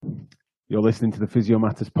You're listening to the Physio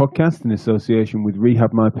Matters podcast in association with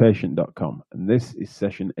rehabmypatient.com, and this is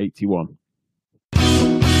session 81.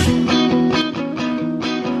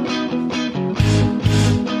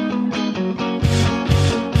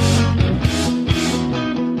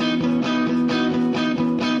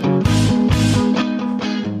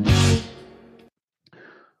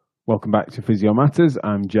 Welcome back to Physio Matters.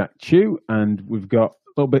 I'm Jack Chew, and we've got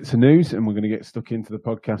little bits of news, and we're going to get stuck into the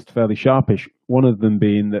podcast fairly sharpish. One of them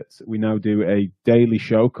being that we now do a daily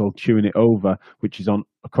show called Chewing It Over, which is on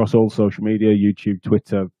across all social media, YouTube,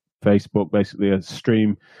 Twitter, Facebook, basically a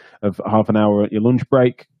stream of half an hour at your lunch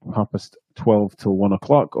break, 12:30 till 1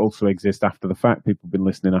 o'clock. Also exists after the fact. People have been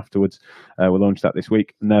listening afterwards. We launched that this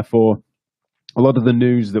week, and therefore a lot of the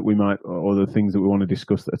news that we might, or the things that we want to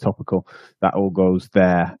discuss that are topical, that all goes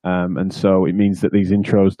there. And so it means that these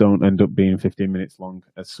intros don't end up being 15 minutes long,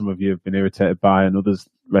 as some of you have been irritated by, and others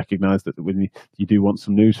recognise that when you do want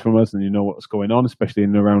some news from us and you know what's going on, especially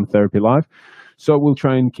in and around Therapy Live. So we'll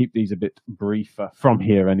try and keep these a bit briefer from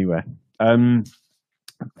here anyway.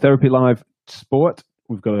 Therapy Live Sport.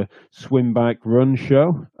 We've got a swim, bike, run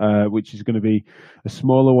show, which is going to be a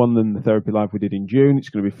smaller one than the Therapy Live we did in June. It's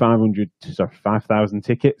going to be 5,000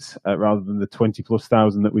 tickets rather than the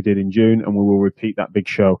 20,000+ that we did in June, and we will repeat that big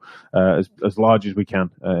show as large as we can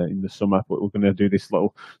in the summer. But we're going to do this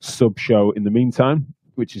little sub show in the meantime,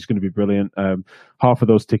 which is going to be brilliant. Half of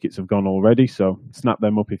those tickets have gone already, so snap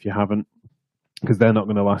them up if you haven't, because they're not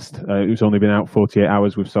going to last. It's only been out 48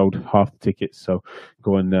 hours. We've sold half the tickets. So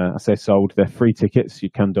go and, I say sold, they're free tickets. You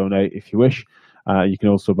can donate if you wish. You can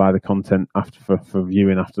also buy the content after for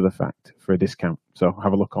viewing after the fact for a discount. So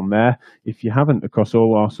have a look on there if you haven't, across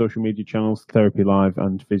all our social media channels, Therapy Live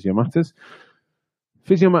and Physio Matters.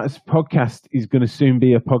 Physio Matters podcast is going to soon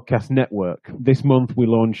be a podcast network. This month we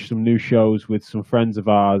launched some new shows with some friends of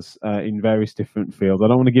ours in various different fields. I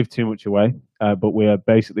don't want to give too much away, but we are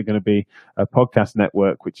basically going to be a podcast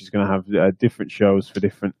network which is going to have different shows for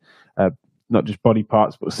different, not just body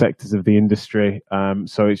parts, but sectors of the industry.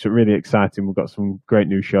 So it's really exciting. We've got some great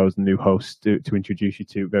new shows and new hosts to introduce you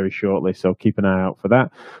to very shortly. So keep an eye out for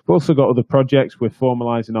that. We've also got other projects. We're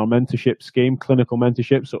formalising our mentorship scheme, clinical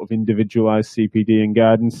mentorship, sort of individualised CPD and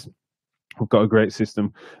guidance. We've got a great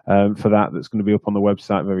system for that's going to be up on the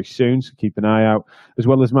website very soon, so keep an eye out. As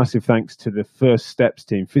well as massive thanks to the First Steps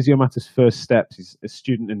team. Physio Matters First Steps is a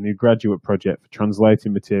student and new graduate project for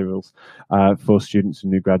translating materials for students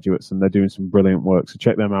and new graduates, and they're doing some brilliant work. So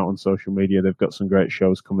check them out on social media. They've got some great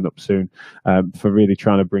shows coming up soon for really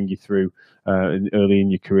trying to bring you through early in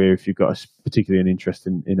your career if you've got particularly an interest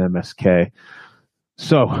in MSK.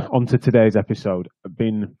 So on to today's episode. I've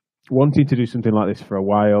been wanting to do something like this for a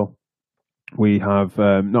while. We have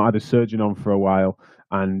not had a surgeon on for a while,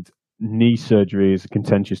 and knee surgery is a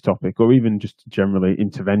contentious topic, or even just generally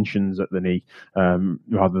interventions at the knee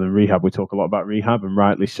rather than rehab. We talk a lot about rehab, and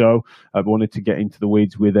rightly so. I wanted to get into the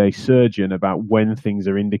weeds with a surgeon about when things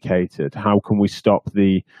are indicated. How can we stop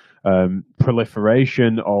the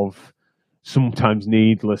proliferation of sometimes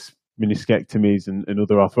needless meniscectomies and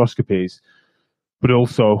other arthroscopies? But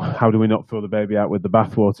also, how do we not throw the baby out with the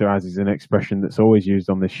bathwater, as is an expression that's always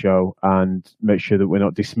used on this show, and make sure that we're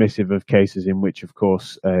not dismissive of cases in which, of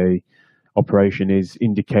course, a operation is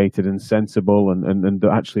indicated and sensible and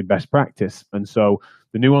actually best practice. And so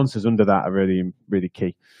the nuances under that are really, really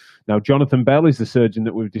key. Now, Jonathan Bell is the surgeon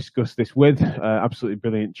that we've discussed this with. Absolutely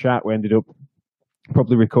brilliant chat. We ended up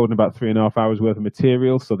probably recording about 3.5 hours worth of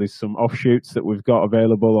material. So there's some offshoots that we've got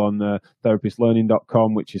available on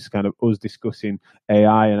therapistlearning.com, which is kind of us discussing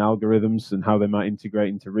AI and algorithms and how they might integrate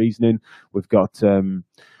into reasoning. We've got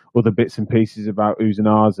other bits and pieces about oohs and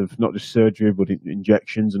ahs of not just surgery, but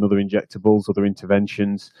injections and other injectables, other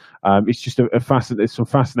interventions. It's just there's some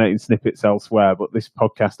fascinating snippets elsewhere, but this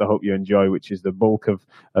podcast I hope you enjoy, which is the bulk of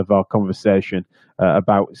our conversation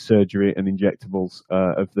about surgery and injectables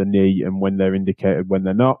of the knee and when they're indicated, when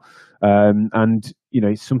they're not. And,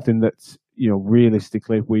 it's something that,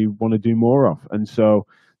 realistically we want to do more of. And so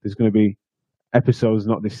there's going to be episodes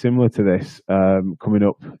not dissimilar to this coming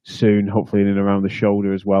up soon, hopefully in and around the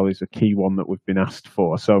shoulder as well, is a key one that we've been asked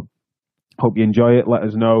for. So hope you enjoy it. Let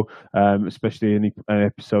us know, especially any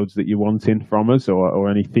episodes that you're wanting from us, or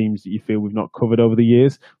any themes that you feel we've not covered over the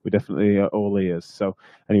years. We're definitely all ears. So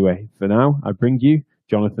anyway, for now, I bring you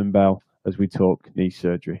Jonathan Bell as we talk knee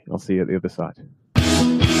surgery. I'll see you at the other side.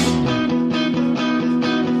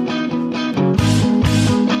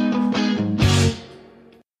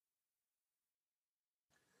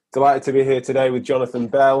 Delighted to be here today with Jonathan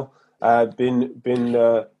Bell. Been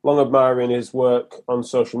long admiring his work on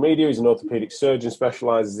social media. He's an orthopedic surgeon,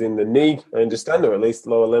 specialises in the knee, I understand, or at least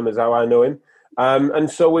lower limb is how I know him. And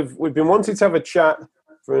so we've been wanting to have a chat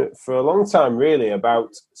for a long time, really,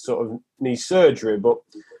 about sort of knee surgery. But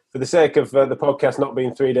for the sake of the podcast not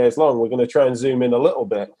being 3 days long, we're going to try and zoom in a little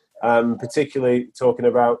bit, particularly talking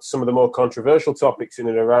about some of the more controversial topics in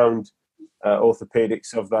and around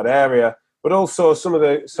orthopedics of that area, but also some of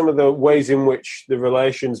the ways in which the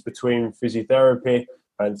relations between physiotherapy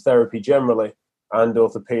and therapy generally and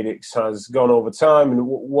orthopedics has gone over time, and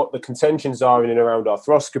what the contentions are in and around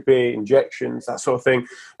arthroscopy, injections, that sort of thing.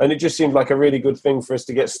 And it just seemed like a really good thing for us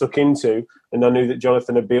to get stuck into. And I knew that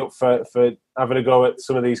Jonathan would be up for having a go at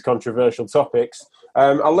some of these controversial topics.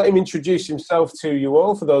 I'll let him introduce himself to you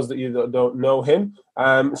all, for those that you that don't know him.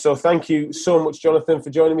 So thank you so much, Jonathan, for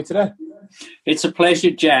joining me today. It's a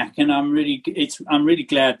pleasure, Jack, and I'm really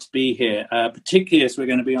glad to be here, particularly as we're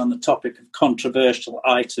going to be on the topic of controversial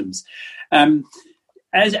items.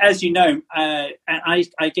 As you know, and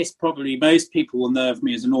I guess probably most people will know of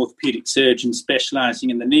me as an orthopedic surgeon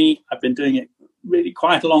specialising in the knee. I've been doing it really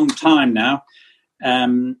quite a long time now.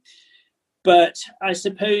 But I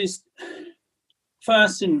suppose,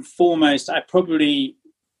 first and foremost, I probably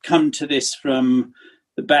come to this from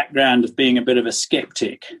the background of being a bit of a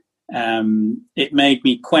skeptic. It made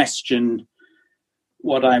me question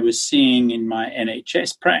what I was seeing in my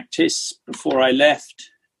NHS practice before I left.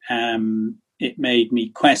 It made me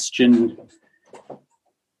question,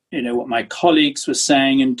 what my colleagues were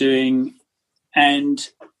saying and doing, and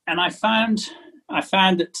I found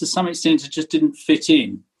that to some extent it just didn't fit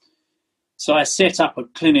in. So I set up a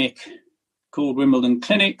clinic called Wimbledon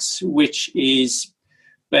Clinics, which is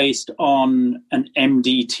based on an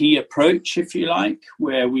MDT approach, if you like,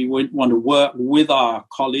 where we would want to work with our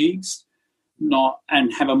colleagues,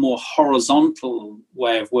 and have a more horizontal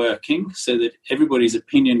way of working so that everybody's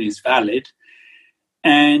opinion is valid.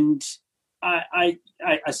 And I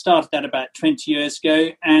started that about 20 years ago,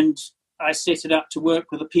 and I set it up to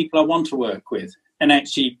work with the people I want to work with. And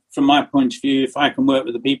actually, from my point of view, if I can work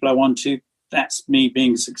with the people I want to, that's me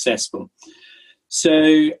being successful.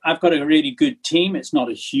 So I've got a really good team. It's not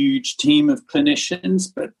a huge team of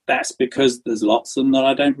clinicians, but that's because there's lots of them that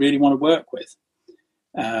I don't really want to work with.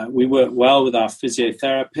 We work well with our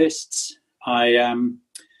physiotherapists.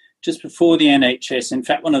 Just before the NHS, in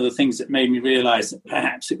fact, one of the things that made me realise that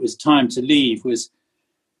perhaps it was time to leave was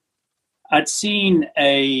I'd seen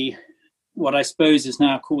what I suppose is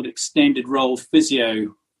now called extended role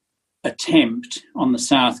physio attempt on the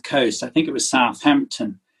South Coast. I think it was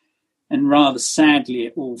Southampton. And rather sadly,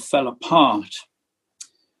 it all fell apart.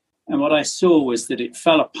 And what I saw was that it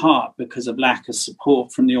fell apart because of lack of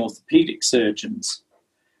support from the orthopedic surgeons.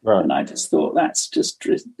 Right. And I just thought, that's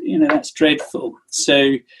dreadful.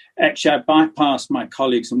 So actually, I bypassed my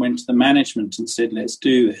colleagues and went to the management and said, let's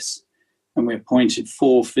do this. And we appointed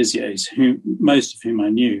 4 physios, most of whom I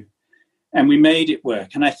knew. And we made it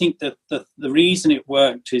work. And I think that the reason it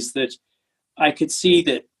worked is that I could see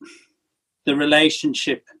that the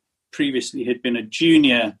relationship previously had been a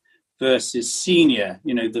junior versus senior.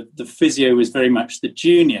 The physio was very much the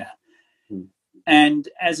junior. And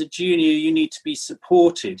as a junior, you need to be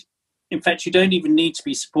supported. In fact, you don't even need to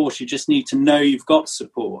be supported. You just need to know you've got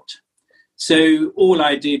support. So all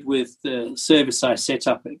I did with the service I set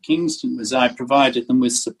up at Kingston was I provided them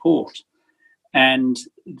with support. And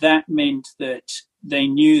that meant that they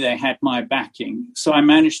knew they had my backing. So I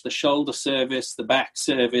managed the shoulder service, the back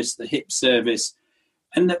service, the hip service.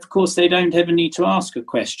 And of course, they don't ever need to ask a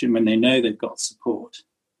question when they know they've got support.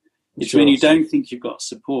 It's when you don't think you've got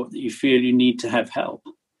support that you feel you need to have help.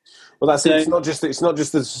 Well, that's it. It's not just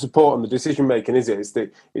the support and the decision making, is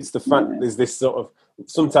it? It's the fact that there's this sort of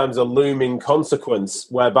sometimes a looming consequence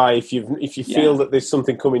whereby if you feel that there's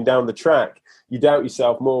something coming down the track, you doubt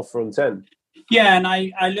yourself more front end. Yeah, and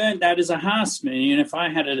I learned that as a houseman. And if I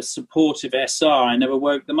had a supportive SR, I never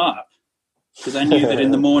woke them up, because I knew that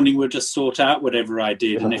in the morning we'd just sort out whatever I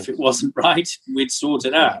did. And if it wasn't right, we'd sort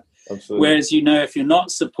it out. Absolutely. Whereas, if you're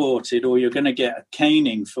not supported or you're going to get a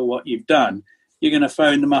caning for what you've done, you're going to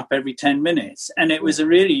phone them up every 10 minutes. And it was a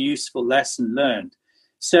really useful lesson learned.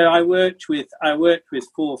 So I worked with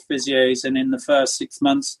 4 physios, and in the first 6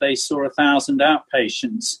 months, they saw 1,000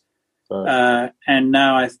 outpatients. Right. And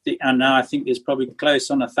now I think there's probably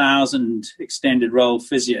close on 1,000 extended role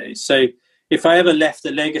physios. So if I ever left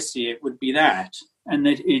a legacy, it would be that. And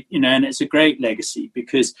and it's a great legacy,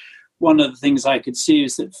 because one of the things I could see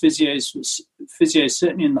is that physios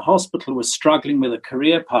certainly in the hospital was struggling with a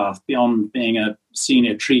career path beyond being a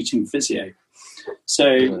senior treating physio. So,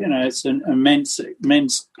 it's an immense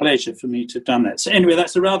pleasure for me to have done that. So anyway,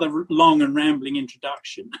 that's a rather long and rambling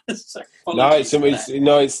introduction. So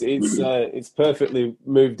it's perfectly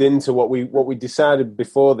moved into what we decided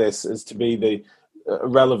before this as to be the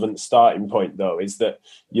relevant starting point, though, is that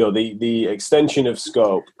the extension of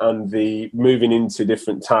scope and the moving into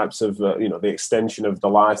different types of the extension of the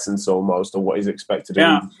license almost, or what is expected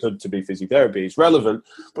to be physiotherapy, is relevant,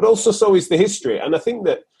 but also so is the history. And I think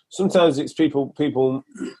that sometimes it's people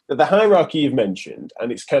the hierarchy you've mentioned,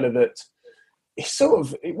 and it's kind of that.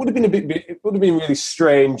 It would have been really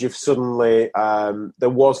strange if suddenly there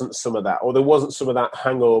wasn't some of that, or there wasn't some of that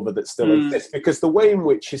hangover that still exists, because the way in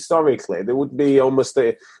which historically there would be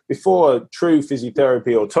before true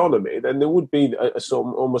physiotherapy autonomy, then there would be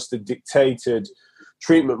almost a dictated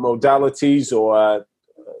treatment modalities or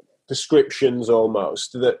prescriptions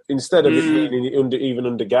almost, that instead of it being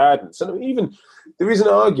under guidance. And even there is an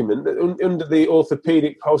argument that under the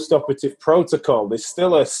orthopedic post-operative protocol, there's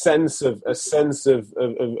still a sense of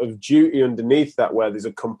duty underneath that, where there's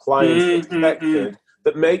a compliance expected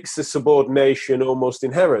that makes the subordination almost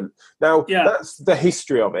inherent. Now, that's the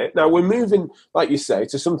history of it. Now, we're moving, like you say,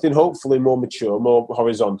 to something hopefully more mature, more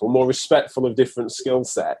horizontal, more respectful of different skill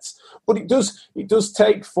sets. But it does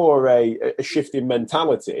take for a shift in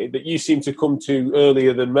mentality that you seem to come to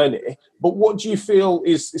earlier than many. But what do you feel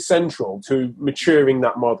is central to maturing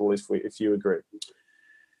that model, if you agree?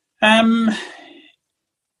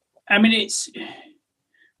 It's,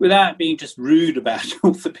 without being just rude about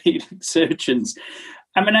orthopedic surgeons,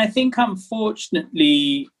 I think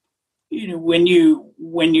unfortunately, when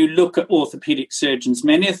you look at orthopedic surgeons,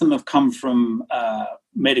 many of them have come from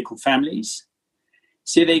medical families.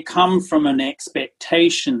 So they come from an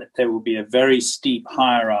expectation that there will be a very steep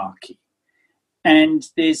hierarchy. And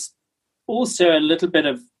there's also a little bit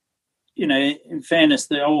of, in fairness,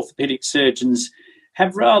 the orthopedic surgeons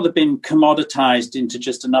have rather been commoditized into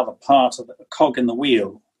just another part of the cog in the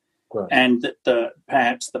wheel. Right. And that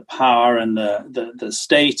perhaps the power and the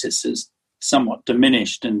status is somewhat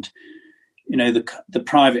diminished, and the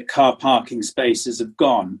private car parking spaces have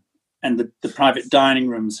gone, and the private dining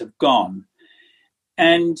rooms have gone,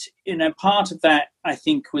 and part of that, I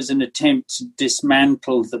think, was an attempt to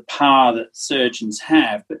dismantle the power that surgeons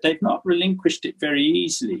have, but they've not relinquished it very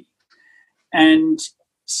easily, and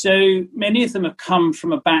so many of them have come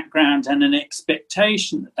from a background and an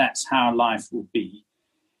expectation that that's how life will be.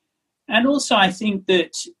 And also, I think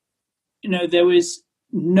that, there was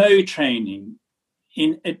no training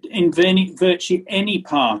in virtually any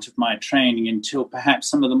part of my training until perhaps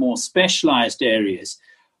some of the more specialized areas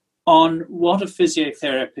on what a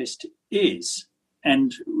physiotherapist is,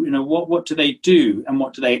 and, what do they do and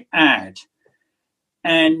what do they add.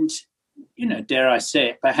 And, dare I say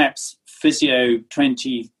it, perhaps physio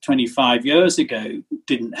 20, 25 years ago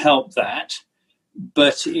didn't help that.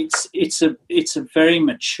 But it's a very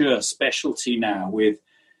mature specialty now, with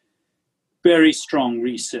very strong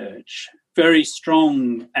research, very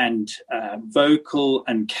strong and vocal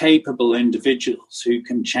and capable individuals who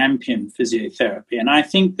can champion physiotherapy. And I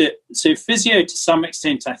think that, so physio to some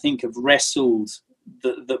extent, I think, have wrestled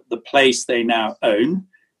the place they now own,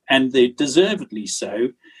 and they deservedly so.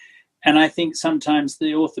 And I think sometimes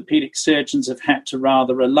the orthopedic surgeons have had to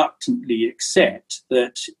rather reluctantly accept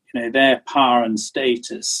that, their power and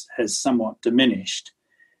status has somewhat diminished.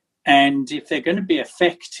 And if they're going to be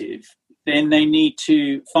effective, then they need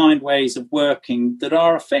to find ways of working that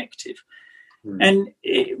are effective. And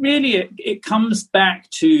it comes back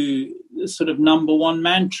to the sort of number one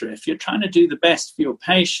mantra. If you're trying to do the best for your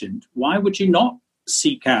patient, why would you not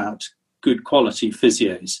seek out good quality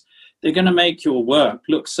physios? They're going to make your work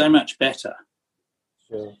look so much better.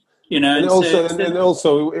 Sure. And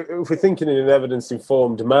also, if we're thinking in an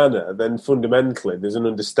evidence-informed manner, then fundamentally there's an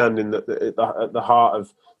understanding that at the heart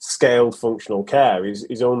of scaled functional care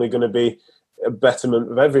is only going to be a betterment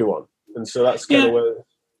of everyone. And so that's kind of where...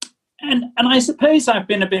 And I suppose I've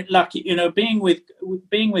been a bit lucky, being with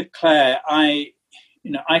Claire, I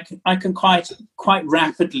can quite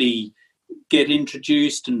rapidly get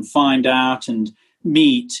introduced and find out and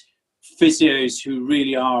meet physios who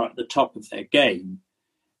really are at the top of their game.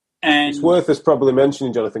 And it's worth us probably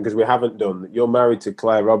mentioning, Jonathan, because we haven't done, that you're married to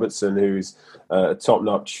Claire Robertson, who's a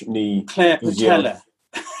top-notch knee... Claire Patella.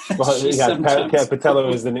 Claire Patella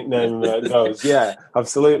is the nickname goes. Yeah,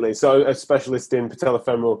 absolutely. So a specialist in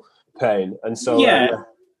patellofemoral pain. And so...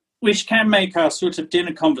 which can make our sort of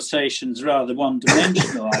dinner conversations rather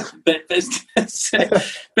one-dimensional. but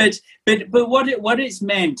what it's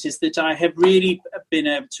meant is that I have really been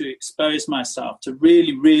able to expose myself to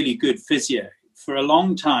really, really good physio for a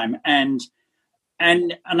long time, and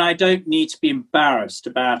and I don't need to be embarrassed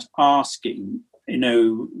about asking,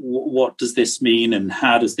 what does this mean and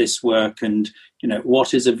how does this work, and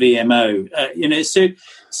what is a VMO,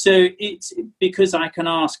 so it's because I can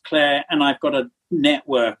ask Claire, and I've got a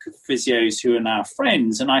network of physios who are now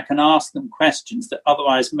friends, and I can ask them questions that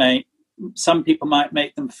otherwise some people might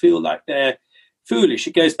make them feel like they're foolish.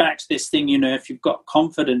 It goes back to this thing, if you've got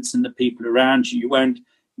confidence in the people around you, you won't,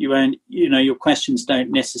 your questions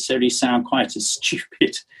don't necessarily sound quite as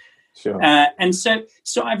stupid. Sure. And so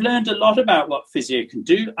I've learned a lot about what physio can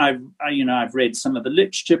do. I've read some of the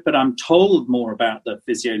literature, but I'm told more about the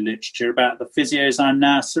physio literature, about the physios I'm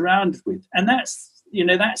now surrounded with. And that's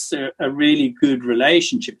a really good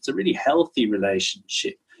relationship. It's a really healthy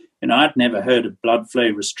relationship. I'd never heard of blood flow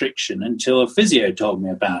restriction until a physio told me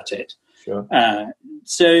about it. Sure.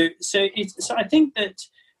 So I think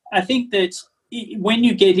that when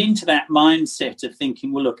you get into that mindset of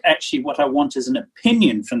thinking, well, look, actually what I want is an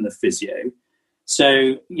opinion from the physio.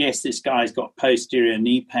 So, yes, this guy's got posterior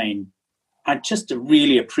knee pain. I just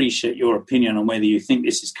really appreciate your opinion on whether you think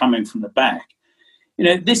this is coming from the back.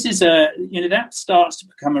 This is that starts to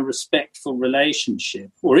become a respectful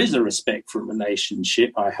relationship, or is a respectful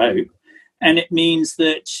relationship, I hope. And it means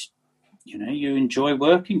that, you enjoy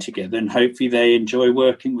working together, and hopefully they enjoy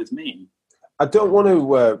working with me. I don't want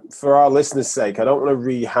to, for our listeners' sake, I don't want to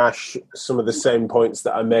rehash some of the same points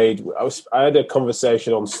that I made. I had a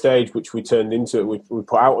conversation on stage, which we turned into, we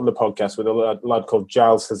put out on the podcast with a lad called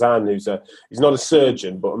Giles Hazan, he's not a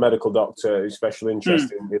surgeon, but a medical doctor who's special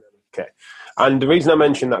interest in okay. And the reason I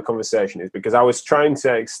mentioned that conversation is because I was trying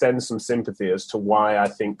to extend some sympathy as to why I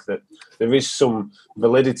think that there is some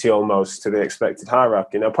validity almost to the expected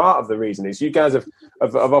hierarchy. Now, part of the reason is you guys have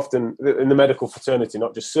often, in the medical fraternity,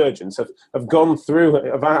 not just surgeons, have gone through,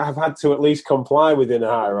 have had to at least comply within a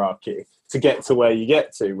hierarchy to get to where you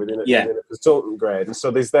get to within a consultant grade. And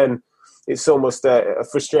so there's then, it's almost a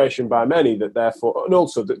frustration by many that therefore, and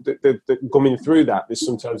also that coming through that, there's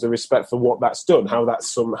sometimes a respect for what that's done, how that's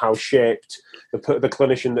somehow shaped the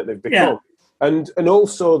clinician that they've become. Yeah. And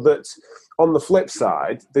also that on the flip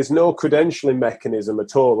side, there's no credentialing mechanism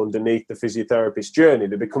at all underneath the physiotherapist's journey.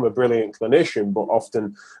 They become a brilliant clinician, but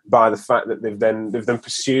often by the fact that they've then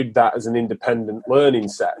pursued that as an independent learning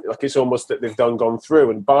set. Like it's almost that they've gone through,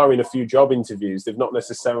 and barring a few job interviews, they've not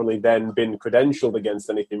necessarily then been credentialed against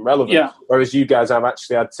anything relevant. Yeah. Whereas you guys have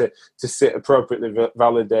actually had to sit appropriately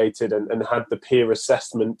validated and had the peer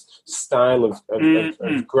assessment style of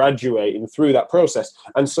graduating through that process.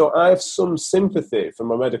 And so I have some sympathy from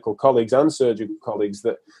my medical colleagues and surgical colleagues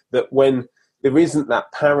that when there isn't that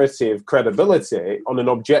parity of credibility on an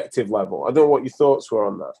objective level. I don't know what your thoughts were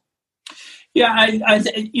on that. Yeah,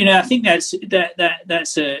 I think that's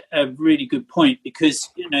a really good point, because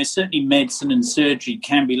certainly medicine and surgery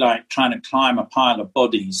can be like trying to climb a pile of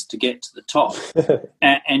bodies to get to the top,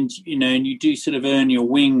 and you do sort of earn your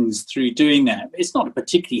wings through doing that. It's not a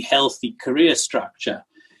particularly healthy career structure.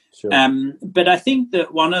 Sure. But I think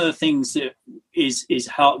that one of the things that is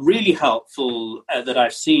really helpful that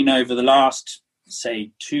I've seen over the last,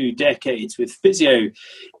 say, 2 decades with physio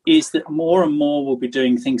is that more and more will be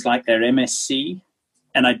doing things like their MSc.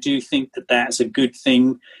 And I do think that that's a good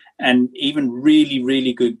thing. And even really,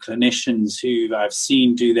 really good clinicians who I've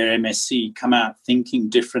seen do their MSc come out thinking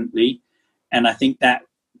differently. And I think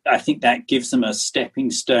that gives them a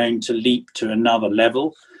stepping stone to leap to another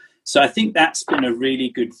level. So I think that's been a really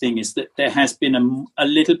good thing, is that there has been a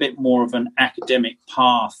little bit more of an academic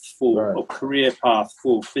path or career path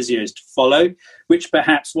for physios to follow, which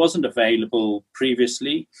perhaps wasn't available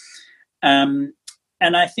previously. And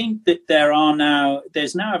I think that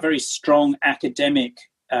there's now a very strong academic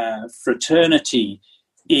fraternity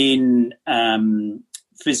in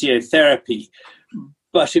physiotherapy,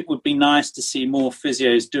 but it would be nice to see more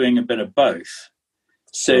physios doing a bit of both.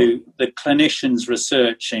 So the clinicians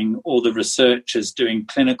researching or the researchers doing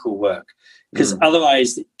clinical work, because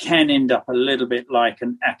otherwise it can end up a little bit like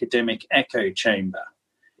an academic echo chamber.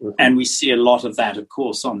 Mm-hmm. And we see a lot of that, of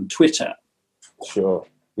course, on Twitter. Sure.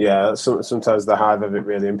 Yeah, sometimes the hive of it,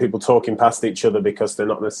 really, and people talking past each other because they're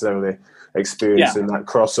not necessarily experiencing that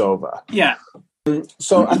crossover. Yeah.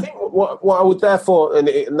 So I think what I would therefore, and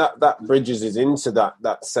that bridges us into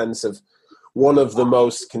that sense of one of the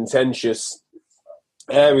most contentious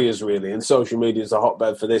areas, really, and social media is a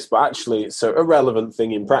hotbed for this, but actually it's a relevant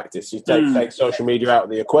thing in practice. You take social media out of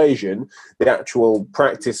the equation, the actual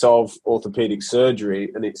practice of orthopedic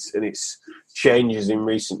surgery and its changes in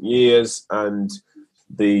recent years, and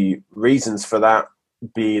the reasons for that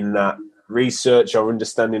being that research or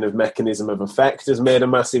understanding of mechanism of effect has made a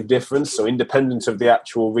massive difference. So independent of the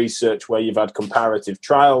actual research where you've had comparative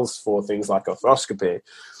trials for things like arthroscopy,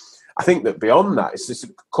 I think that beyond that, it's just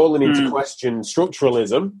calling into question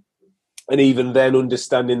structuralism, and even then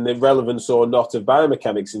understanding the relevance or not of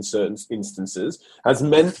biomechanics in certain instances has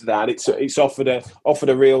meant that it's offered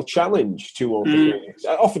a real challenge to orthopedics,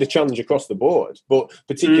 offered a challenge across the board, but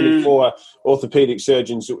particularly for orthopedic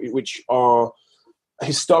surgeons, which are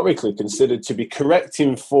historically considered to be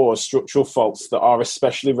correcting for structural faults that are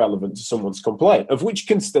especially relevant to someone's complaint, of which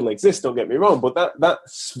can still exist, don't get me wrong, but that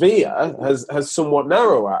sphere has somewhat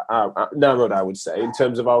narrowed, I would say, in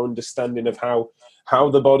terms of our understanding of how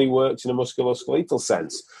the body works in a musculoskeletal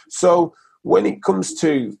sense. So when it comes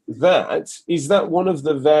to that, is that one of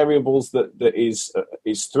the variables that is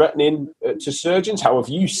threatening to surgeons? How have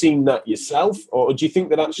you seen that yourself? Or do you think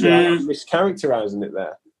that actually I'm mischaracterizing it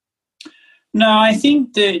there? No, I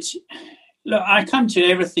think that, look, I come to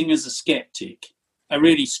everything as a skeptic, a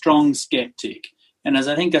really strong skeptic. And as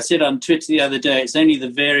I think I said on Twitter the other day, it's only the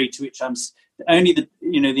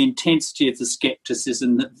the intensity of the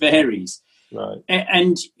skepticism that varies. Right.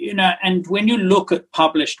 And when you look at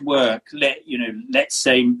published work, let's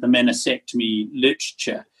say the meniscectomy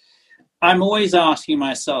literature, I'm always asking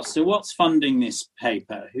myself, so what's funding this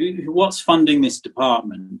paper? What's funding this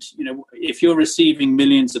department? If you're receiving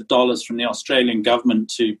millions of dollars from the Australian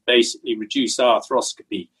government to basically reduce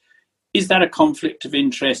arthroscopy, is that a conflict of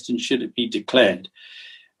interest and should it be declared?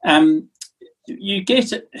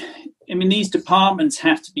 These departments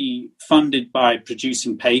have to be funded by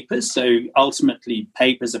producing papers. So ultimately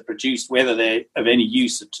papers are produced whether they're of any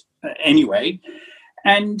use anyway.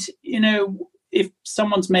 And, if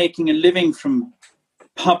someone's making a living from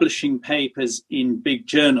publishing papers in big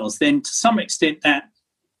journals, then to some extent that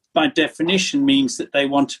by definition means that they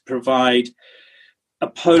want to provide a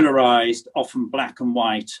polarized, often black and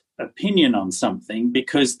white opinion on something,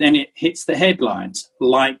 because then it hits the headlines,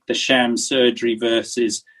 like the sham surgery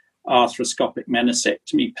versus arthroscopic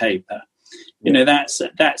meniscectomy paper.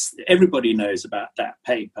 That's everybody knows about that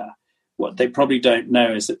paper. What they probably don't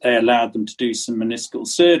know is that they allowed them to do some meniscal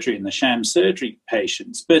surgery in the sham surgery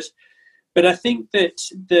patients. But I think that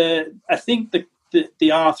the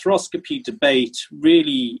arthroscopy debate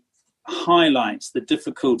really highlights the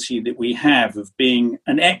difficulty that we have of being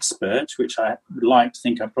an expert, which I would like to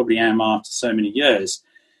think I probably am after so many years,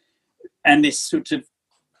 and this sort of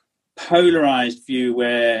polarized view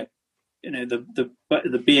where the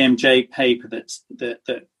BMJ paper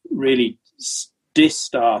that really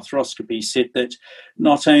dissed arthroscopy said that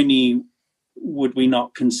not only would we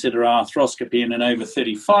not consider arthroscopy in an over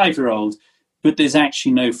 35-year-old, but there's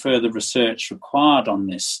actually no further research required on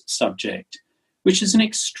this subject, which is an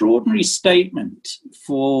extraordinary statement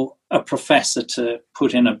for a professor to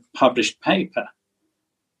put in a published paper.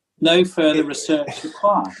 No further research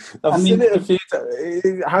required. I've seen it a few times.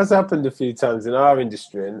 It has happened a few times in our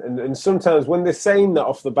industry, and sometimes when they're saying that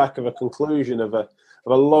off the back of a conclusion of a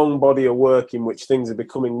long body of work in which things are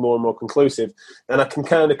becoming more and more conclusive, then I can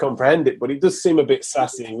kind of comprehend it. But it does seem a bit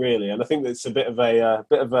sassy, really, and I think that's a bit of a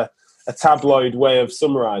tabloid way of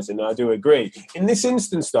summarising. I do agree. In this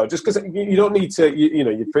instance, though, just because you don't need to,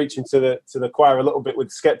 you're preaching to the choir a little bit with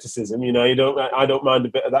skepticism. I don't mind a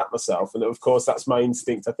bit of that myself, and of course that's my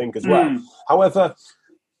instinct, I think, as well. However,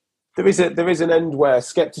 there is an end where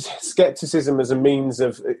skepticism as a means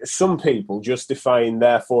of some people justifying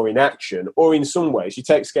therefore inaction, or in some ways you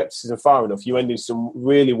take skepticism far enough, you end in some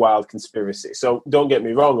really wild conspiracy. So don't get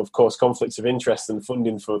me wrong, of course, conflicts of interest and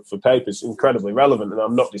funding for papers incredibly relevant, and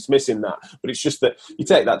I'm not dismissing that, but it's just that you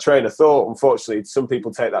take that train of thought, unfortunately some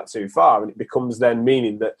people take that too far, and it becomes then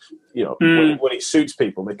meaning that when it suits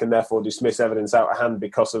people, they can therefore dismiss evidence out of hand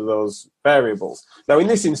because of those variables. Now in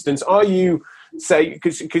this instance, are you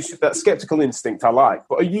because that skeptical instinct I like,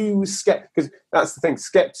 but are you because that's the thing,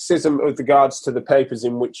 skepticism with regards to the papers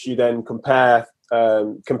in which you then compare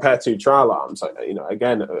two trial arms,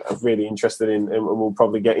 again, I'm really interested in, and we'll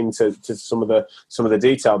probably get into some of the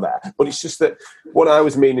detail there. But it's just that what I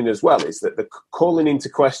was meaning as well is that the calling into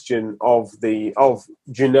question of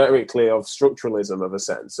generically of structuralism, of a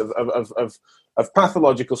sense of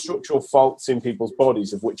pathological structural faults in people's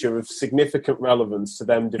bodies, of which are of significant relevance to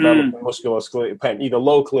them developing musculoskeletal pain, either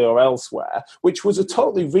locally or elsewhere, which was a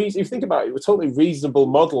totally, if you think about it, a totally reasonable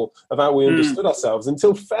model of how we understood ourselves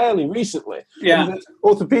until fairly recently. Yeah. And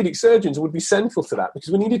orthopedic surgeons would be central to that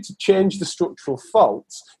because we needed to change the structural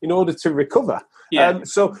faults in order to recover. Yeah.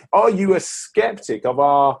 So are you a skeptic of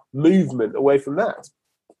our movement away from that?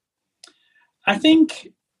 I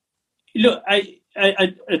think, look, I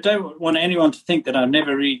don't want anyone to think that I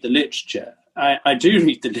never read the literature. I do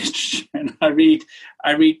read the literature, and I read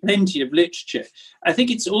plenty of literature. I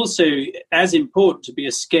think it's also as important to be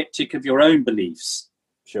a skeptic of your own beliefs.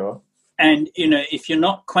 Sure. And, if you're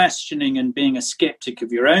not questioning and being a skeptic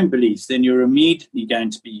of your own beliefs, then you're immediately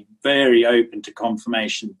going to be very open to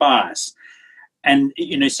confirmation bias. And,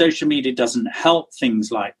 social media doesn't help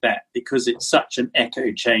things like that because it's such an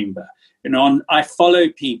echo chamber. I follow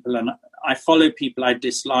people I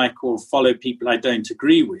dislike or follow people I don't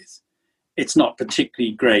agree with. It's not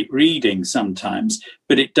particularly great reading sometimes,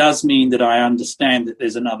 but it does mean that I understand that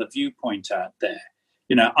there's another viewpoint out there.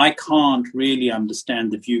 I can't really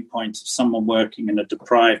understand the viewpoint of someone working in a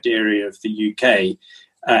deprived area of the UK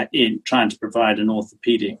in trying to provide an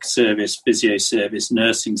orthopaedic service, physio service,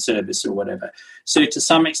 nursing service, or whatever. So to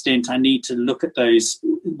some extent, I need to look at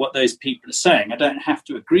what those people are saying. I don't have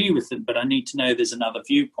to agree with them, but I need to know there's another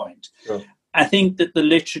viewpoint. Sure. I think that the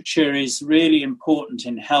literature is really important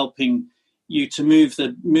in helping you to move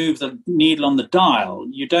the needle on the dial.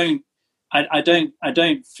 I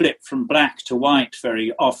don't flip from black to white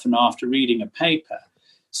very often after reading a paper.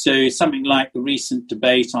 So something like the recent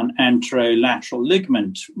debate on anterolateral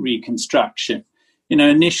ligament reconstruction,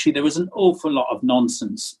 initially there was an awful lot of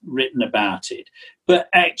nonsense written about it, but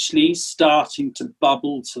actually starting to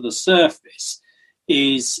bubble to the surface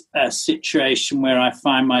is a situation where I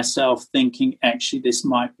find myself thinking, actually, this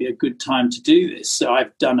might be a good time to do this. So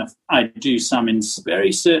I do some in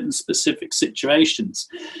very certain specific situations.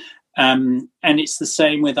 And it's the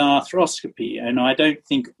same with arthroscopy. And I don't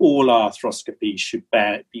think all arthroscopy should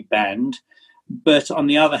be banned. But on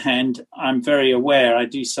the other hand, I'm very aware, I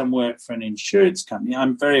do some work for an insurance company,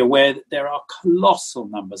 I'm very aware that there are colossal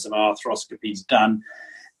numbers of arthroscopies done.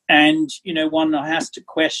 And, one has to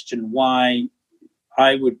question why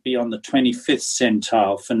I would be on the 25th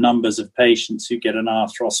centile for numbers of patients who get an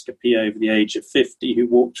arthroscopy over the age of 50 who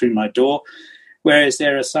walk through my door, whereas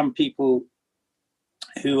there are some people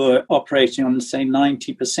who are operating on, say,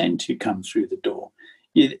 90% who come through the door.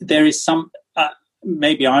 There is some,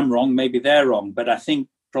 maybe I'm wrong, maybe they're wrong, but I think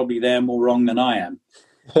probably they're more wrong than I am.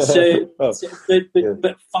 But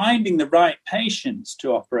finding the right patients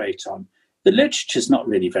to operate on, the literature is not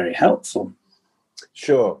really very helpful.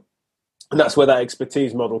 Sure. And that's where that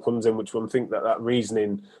expertise model comes in, which one think that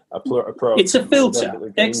reasoning approach. It's a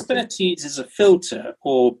filter. Expertise is a filter,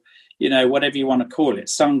 or whatever you want to call it,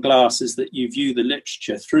 sunglasses that you view the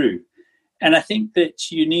literature through. And I think that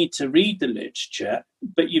you need to read the literature,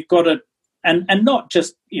 but you've got to, and not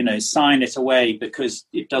just, sign it away because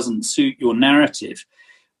it doesn't suit your narrative,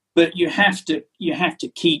 but you have to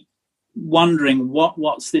keep wondering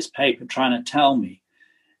what's this paper trying to tell me.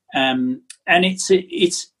 And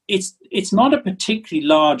it's not a particularly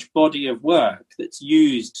large body of work that's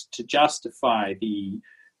used to justify the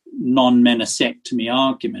non-meniscectomy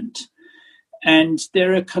argument. And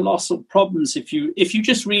there are colossal problems if you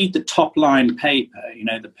just read the top line paper,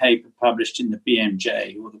 the paper published in the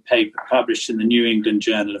BMJ or the paper published in the New England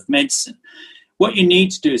Journal of Medicine. What you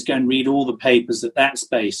need to do is go and read all the papers that's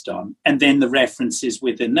based on, and then the references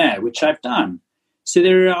within there, which I've done. So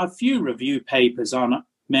there are a few review papers on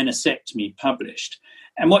meniscectomy published.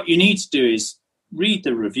 And what you need to do is read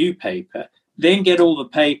the review paper, then get all the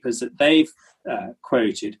papers that they've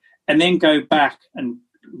quoted, and then go back and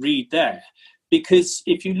read there. Because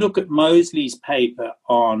if you look at Mosley's paper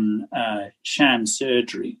on sham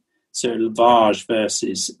surgery, so lavage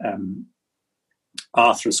versus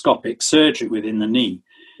arthroscopic surgery within the knee,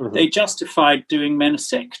 they justified doing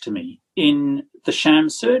meniscectomy in the sham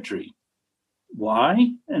surgery.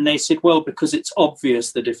 Why? And they said, well, because it's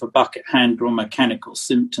obvious that if a bucket handle or mechanical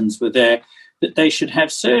symptoms were there, that they should have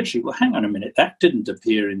surgery. Well, hang on a minute, that didn't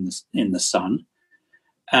appear in the Sun.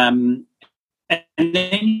 And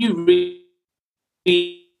then you read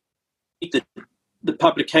the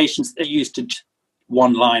publications they used to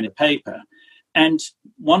one line of paper, and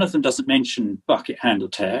one of them doesn't mention bucket handle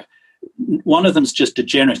tear. One of them's just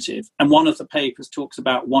degenerative, and one of the papers talks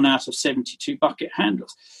about 1 out of 72 bucket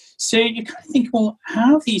handles. So you kind of think, well,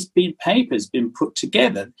 how have these papers been put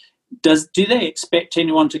together? Do they expect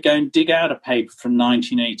anyone to go and dig out a paper from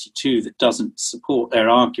 1982 that doesn't support their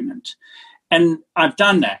argument? And I've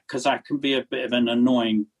done that because I can be a bit of an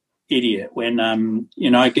annoying idiot when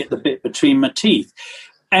I get the bit between my teeth.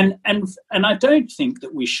 And I don't think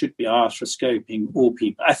that we should be arthroscoping all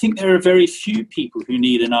people. I think there are very few people who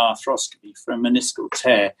need an arthroscopy for a meniscal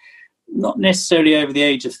tear, not necessarily over the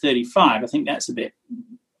age of 35. I think that's a bit...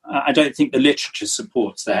 I don't think the literature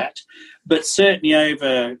supports that, but certainly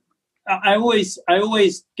over... I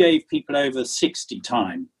always gave people over 60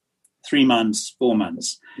 time, 3 months, 4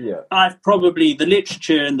 months. Yeah. The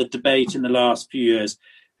literature and the debate in the last few years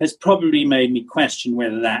has probably made me question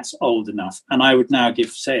whether that's old enough. And I would now give,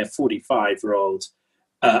 say, a 45-year-old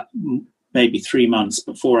maybe 3 months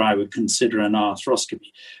before I would consider an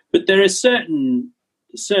arthroscopy. But there are certain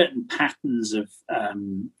patterns of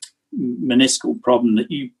meniscal problem that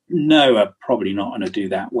are probably not going to do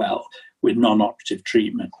that well with non-operative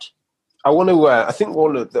treatment. I want to, I think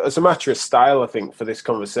as a matter of style, I think for this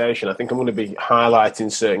conversation, I think I'm going to be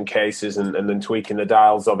highlighting certain cases and then tweaking the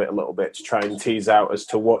dials of it a little bit to try and tease out as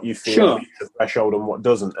to what you feel is the threshold and what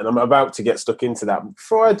doesn't. And I'm about to get stuck into that. But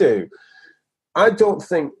before I do, I don't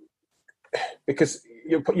think, because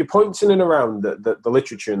you're pointing in and around the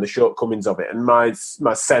literature and the shortcomings of it, and my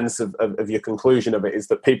sense of your conclusion of it is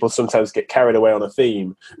that people sometimes get carried away on a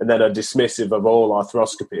theme and then are dismissive of all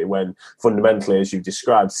arthroscopy when fundamentally, as you've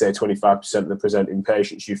described, say 25% of the presenting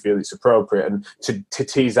patients you feel it's appropriate, and to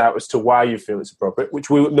tease out as to why you feel it's appropriate, which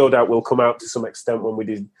we no doubt will come out to some extent when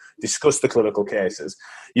we discuss the clinical cases.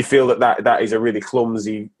 You feel that is a really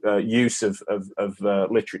clumsy use of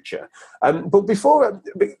literature. But before...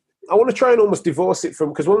 I want to try and almost divorce it from,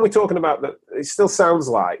 because when we're talking about that, it still sounds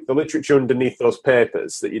like the literature underneath those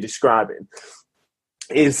papers that you're describing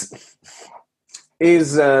is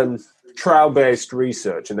trial-based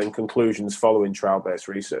research and then conclusions following trial-based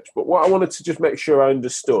research. But what I wanted to just make sure I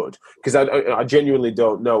understood, because I genuinely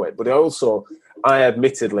don't know it, but I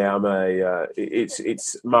admittedly am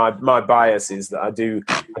it's my bias is that I do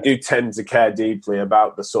tend to care deeply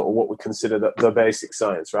about the sort of what we consider the basic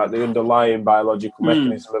science, right? The underlying biological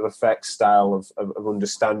mechanism of effect style of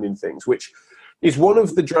understanding things, which is one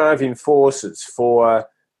of the driving forces for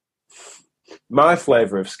my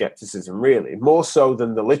flavour of scepticism, really, more so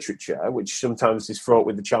than the literature, which sometimes is fraught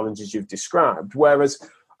with the challenges you've described, whereas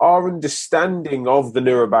our understanding of the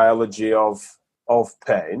neurobiology of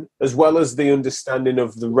pain, as well as the understanding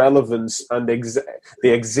of the relevance and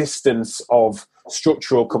the existence of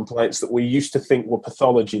structural complaints that we used to think were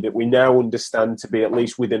pathology that we now understand to be at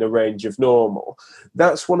least within a range of normal.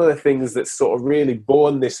 That's one of the things that's sort of really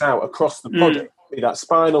borne this out across the body. That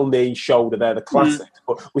spinal, knee, shoulder, they're the classics.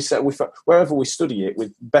 But wherever we study it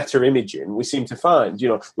with better imaging, we seem to find,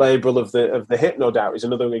 labral of the hip, no doubt, is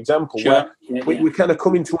another example where we kind of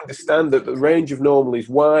come to understand that the range of normal is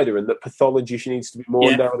wider and that pathology needs to be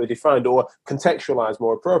more narrowly defined or contextualized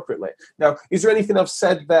more appropriately. Now, is there anything I've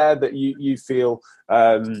said there that you feel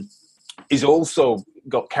is also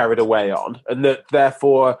got carried away on, and that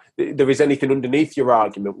therefore there is anything underneath your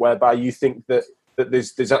argument whereby you think that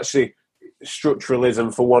there's actually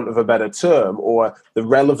structuralism, for want of a better term, or the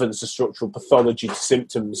relevance of structural pathology to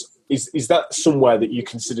symptoms, is that somewhere that you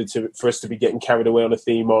consider for us to be getting carried away on a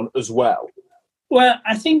theme on as well? Well,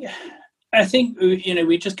 I think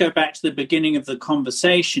we just go back to the beginning of the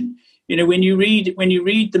conversation. When you read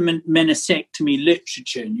the meniscectomy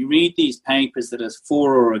literature and you read these papers that are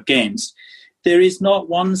for or against, there is not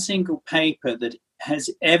one single paper that has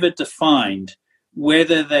ever defined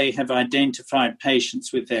whether they have identified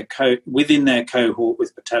patients with within their cohort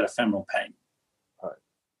with patellofemoral pain. Right.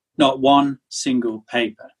 Not one single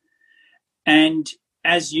paper. And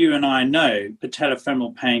as you and I know,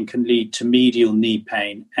 patellofemoral pain can lead to medial knee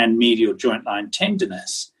pain and medial joint line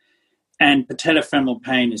tenderness. And patellofemoral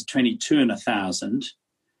pain is 22 in 1,000,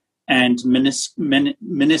 and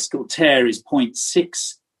meniscal tear is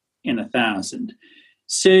 0.6 in 1,000.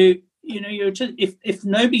 So, you're just if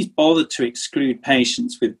nobody's bothered to exclude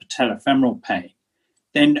patients with patellofemoral pain,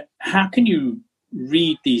 then how can you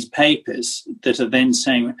read these papers that are then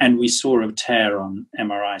saying, and we saw a tear on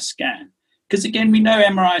MRI scan? Because again, we know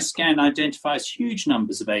MRI scan identifies huge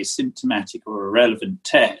numbers of asymptomatic or irrelevant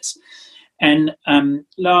tears. And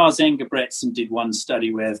Lars Engebretsen did one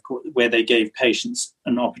study where they gave patients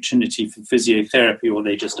an opportunity for physiotherapy, or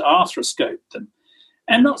they just arthroscoped them.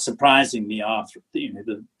 And not surprisingly,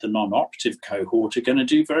 the non-operative cohort are going to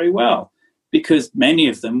do very well, because many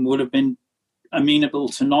of them would have been amenable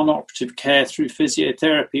to non-operative care through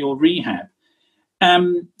physiotherapy or rehab.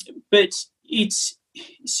 But it's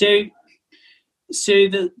so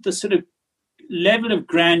the sort of level of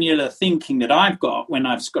granular thinking that I've got when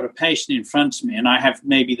I've got a patient in front of me and I have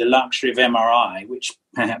maybe the luxury of MRI, which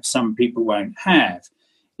perhaps some people won't have,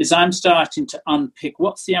 is I'm starting to unpick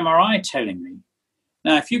what's the MRI telling me.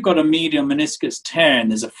 Now, if you've got a medial meniscus tear and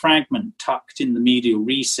there's a fragment tucked in the medial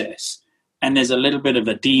recess and there's a little bit of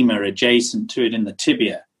edema adjacent to it in the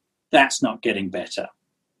tibia, that's not getting better.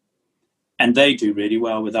 And they do really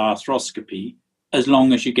well with arthroscopy as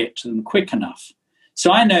long as you get to them quick enough.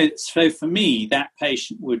 So I know, so for me, that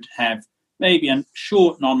patient would have maybe a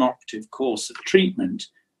short non-operative course of treatment,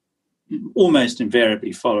 almost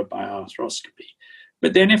invariably followed by arthroscopy.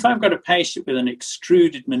 But then if I've got a patient with an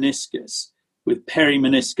extruded meniscus with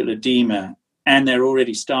perimeniscal edema and they're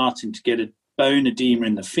already starting to get a bone edema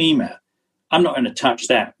in the femur, I'm not going to touch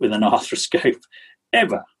that with an arthroscope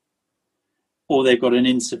ever. Or they've got an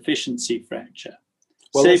insufficiency fracture.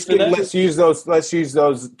 Well, let's use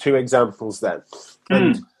those two examples then.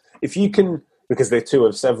 And if you can, because they're two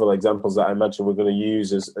of several examples that I imagine we're going to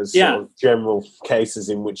use as sort of general cases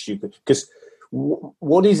in which you could, because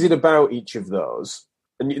what is it about each of those?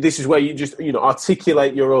 And this is where you just,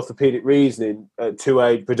 articulate your orthopedic reasoning to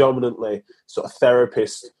a predominantly sort of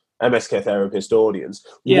therapist, MSK therapist audience.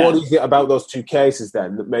 Yeah. What is it about those two cases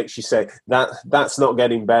then that makes you say that's not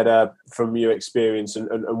getting better from your experience and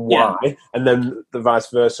why? Yeah. And then the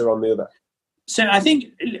vice versa on the other. So I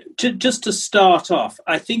think just to start off,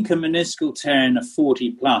 I think a meniscal tear in a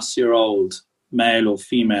 40-plus-year-old male or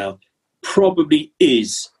female probably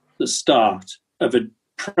is the start of a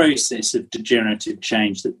process of degenerative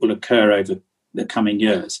change that will occur over the coming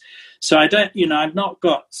years. So I don't, I've not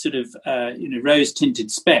got sort of, rose-tinted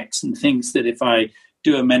specs and thinks that if I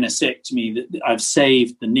do a meniscectomy that I've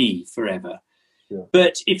saved the knee forever. Yeah.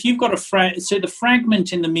 But if you've got so the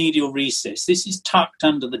fragment in the medial recess, this is tucked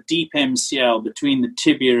under the deep MCL between the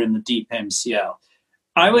tibia and the deep MCL.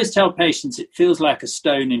 I always tell patients it feels like a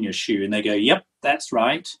stone in your shoe, and they go, yep, that's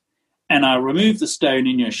right. And I'll remove the stone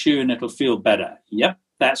in your shoe and it'll feel better. Yep,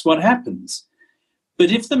 that's what happens.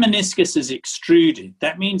 But if the meniscus is extruded,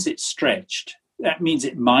 that means it's stretched. That means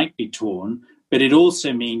it might be torn, but it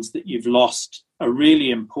also means that you've lost a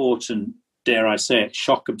really important, dare I say it,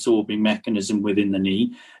 shock-absorbing mechanism within the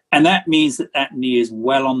knee. And that means that knee is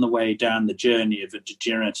well on the way down the journey of a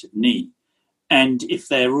degenerative knee. And if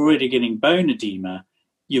they're already getting bone edema,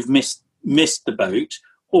 you've missed the boat,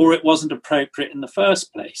 or it wasn't appropriate in the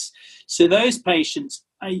first place. So those patients,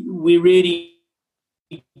 we really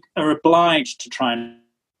are obliged to try and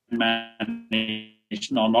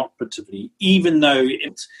manage non-operatively, even though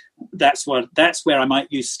that's where I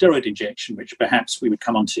might use steroid injection, which perhaps we would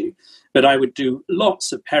come on to. But I would do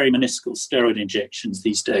lots of perimeniscal steroid injections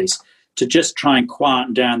these days to just try and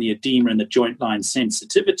quieten down the edema and the joint line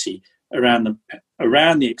sensitivity around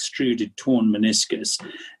the extruded torn meniscus.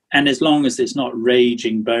 And as long as there's not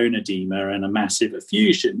raging bone edema and a massive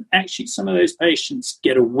effusion, actually some of those patients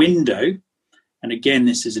get a window. And again,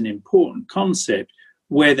 this is an important concept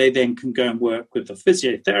where they then can go and work with a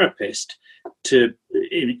physiotherapist to,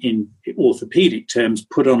 in orthopedic terms,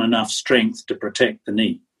 put on enough strength to protect the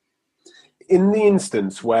knee. In the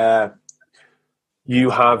instance where you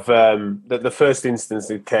have the first instance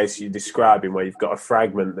of the case you're describing, where you've got a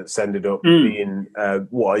fragment that's ended up being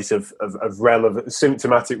what is of relevant,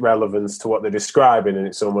 symptomatic relevance to what they're describing, and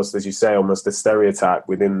it's almost, as you say, almost a stereotype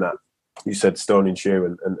within that. You said stone in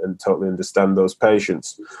shoe and totally understand those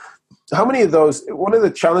patients. How many of those, one of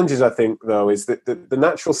the challenges I think though is that the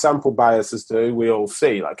natural sample bias as to who we all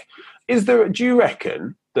see, like, do you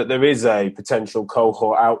reckon that there is a potential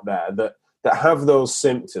cohort out there that have those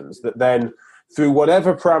symptoms that then through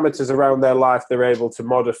whatever parameters around their life they're able to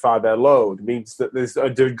modify their load, means that there's a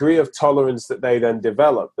degree of tolerance that they then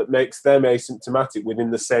develop that makes them asymptomatic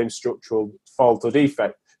within the same structural fault or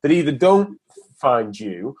defect that either don't find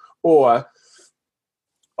you or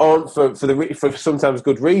aren't for sometimes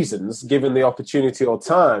good reasons given the opportunity or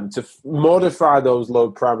time to modify those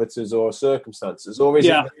load parameters or circumstances? Or is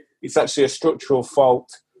it's actually a structural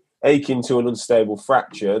fault akin to an unstable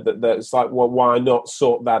fracture that's like, well, why not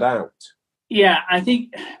sort that out? Yeah, I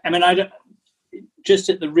don't, just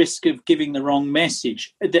at the risk of giving the wrong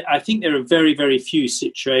message, I think there are very, very few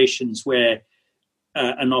situations where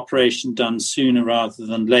an operation done sooner rather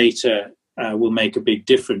than later will make a big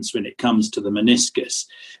difference when it comes to the meniscus.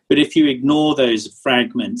 But if you ignore those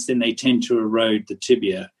fragments, then they tend to erode the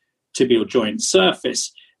tibial joint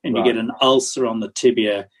surface, and you get an ulcer on the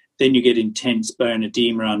tibia. Then you get intense bone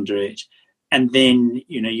edema under it, and then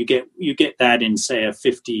you get that in, say, a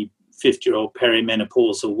 50-year-old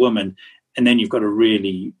perimenopausal woman, and then you've got a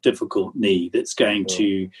really difficult knee that's going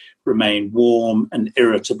to remain warm and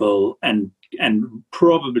irritable and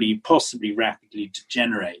possibly rapidly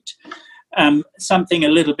degenerate. Something a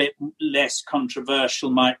little bit less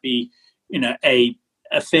controversial might be,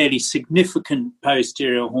 a fairly significant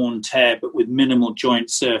posterior horn tear, but with minimal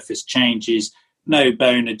joint surface changes, no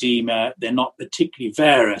bone edema, they're not particularly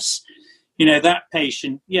varus. That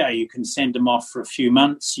patient, you can send them off for a few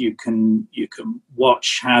months. You can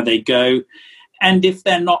watch how they go. And if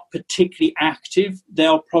they're not particularly active,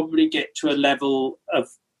 they'll probably get to a level of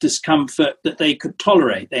discomfort that they could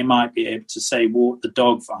tolerate. They might be able to, say, walk the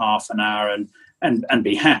dog for half an hour and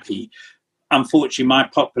be happy. Unfortunately, my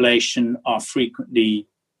population are frequently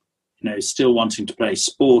still wanting to play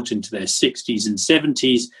sport into their 60s and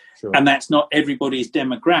 70s, Sure. and that's not everybody's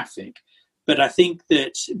demographic. But I think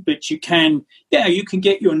but you can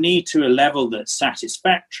get your knee to a level that's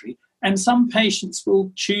satisfactory, and some patients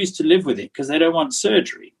will choose to live with it because they don't want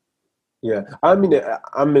surgery. Yeah, I'm in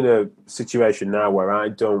a situation now where I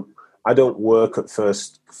don't work at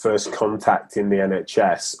first contact in the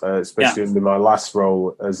NHS, especially in my last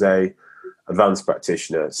role as a advanced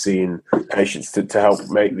practitioner, seeing patients to help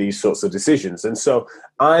make these sorts of decisions. And so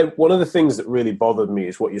one of the things that really bothered me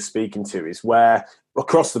is what you're speaking to, is where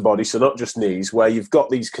across the body, so not just knees, where you've got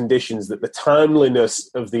these conditions that the timeliness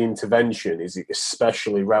of the intervention is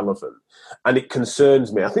especially relevant. And it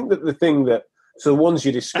concerns me. I think that the thing that, so the ones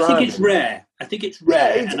you describe, I think it's rare.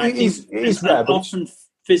 It is rare. Often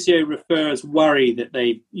physio referrers worry that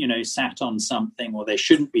they, sat on something, or they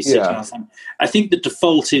shouldn't be sitting on something. I think the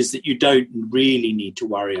default is that you don't really need to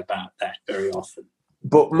worry about that very often.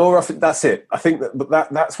 But more often, that's it. I think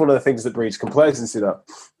that's one of the things that breeds complacency.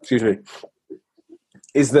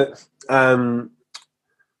 Is that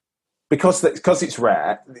because it's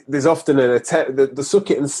rare, there's often an attempt, the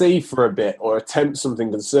suck it and see for a bit, or attempt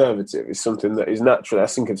something conservative, is something that is naturally, I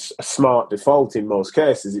think, it's a smart default in most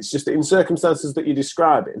cases. It's just that in circumstances that you're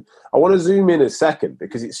describing, I want to zoom in a second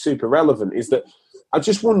because it's super relevant, is that I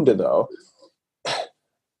just wonder though,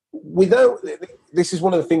 this is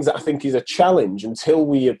one of the things that I think is a challenge until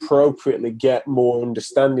we appropriately get more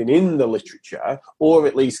understanding in the literature, or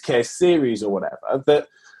at least case series or whatever, that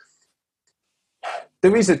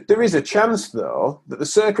there is a chance, though, that the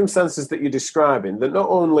circumstances that you're describing, that not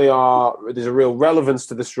only there's a real relevance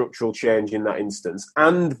to the structural change in that instance,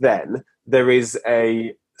 and then there is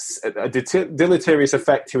a deleterious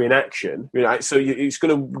effect to inaction, right? So it's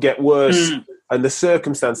going to get worse, and the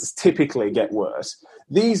circumstances typically get worse.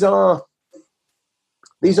 These are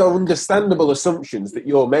understandable assumptions that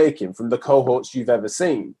you're making from the cohorts you've ever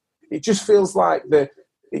seen. It just feels like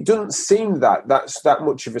it doesn't seem that's that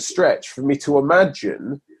much of a stretch for me to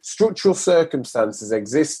imagine structural circumstances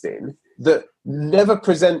existing that never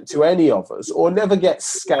present to any of us, or never get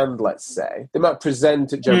scanned, let's say. They might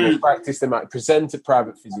present at general practice, they might present at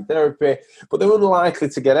private physiotherapy, but they're unlikely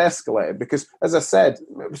to get escalated because, as I said,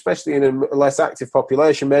 especially in a less active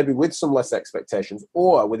population, maybe with some less expectations,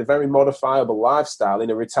 or with a very modifiable lifestyle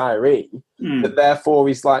in a retiree, that therefore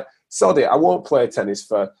is like, sod it, I won't play tennis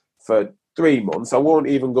for 3 months, I won't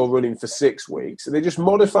even go running for 6 weeks. So they just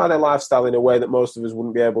modify their lifestyle in a way that most of us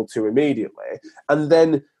wouldn't be able to immediately. And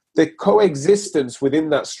then the coexistence within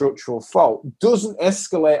that structural fault doesn't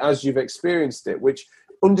escalate as you've experienced it, which,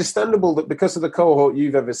 understandable that because of the cohort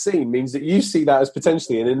you've ever seen, means that you see that as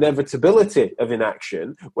potentially an inevitability of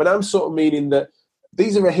inaction, when I'm sort of meaning that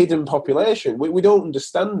these are a hidden population. We don't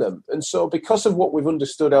understand them. And so because of what we've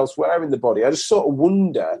understood elsewhere in the body, I just sort of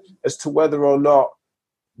wonder as to whether or not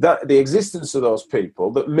that the existence of those people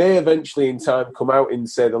that may eventually in time come out in,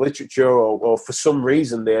 say, the literature, or for some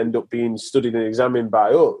reason they end up being studied and examined by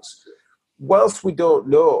us, whilst we don't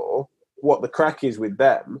know what the crack is with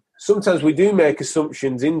them, sometimes we do make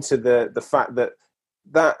assumptions into the fact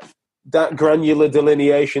that granular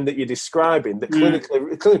delineation that you're describing,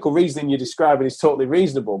 the clinical reasoning you're describing is totally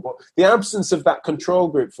reasonable, but the absence of that control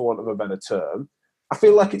group, for want of a better term, I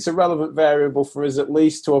feel like it's a relevant variable for us at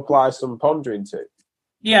least to apply some pondering to.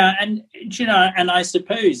 Yeah, and and I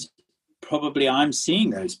suppose probably I'm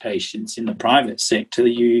seeing those patients in the private sector.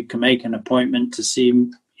 You can make an appointment to see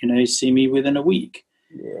me within a week.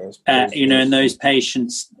 Yes, and those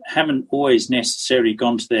patients haven't always necessarily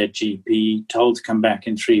gone to their GP, told to come back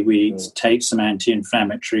in 3 weeks, take some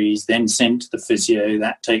anti-inflammatories, then sent to the physio.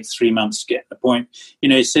 That takes 3 months to get an appointment.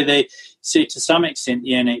 So to some extent,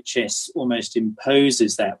 the NHS almost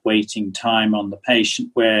imposes that waiting time on the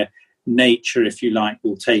patient, where nature, if you like,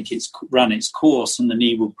 will run its course, and the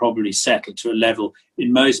knee will probably settle to a level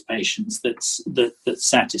in most patients that's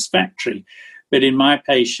satisfactory. But in my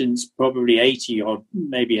patients, probably 80 or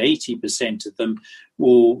maybe 80% of them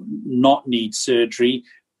will not need surgery,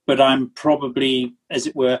 but I'm probably, as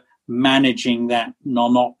it were, managing that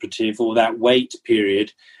non-operative or that wait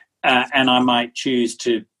period, and I might choose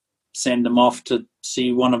to send them off to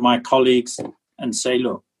see one of my colleagues and say,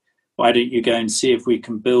 look, why don't you go and see if we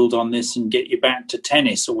can build on this and get you back to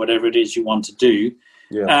tennis or whatever it is you want to do?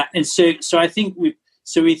 Yeah. And so I think we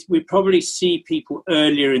probably see people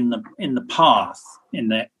earlier in the path in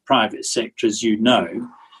the private sector, as you know,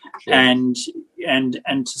 sure. and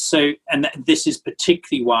this is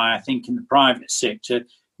particularly why I think in the private sector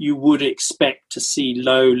you would expect to see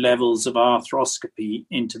low levels of arthroscopy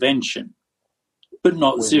intervention, but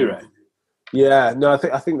not zero. Yeah, no,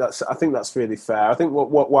 I think that's really fair. I think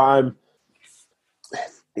what I'm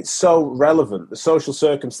it's so relevant. The social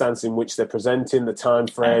circumstance in which they're presenting, the time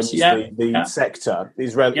frames, the sector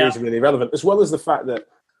is really relevant, as well as the fact that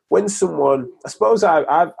when someone, I suppose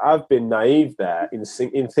I've been naive there in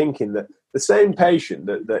thinking that the same patient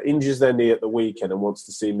that injures their knee at the weekend and wants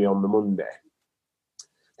to see me on the Monday,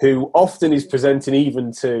 who often is presenting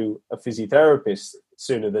even to a physiotherapist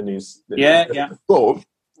sooner than is. But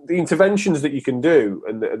the interventions that you can do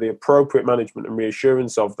and the appropriate management and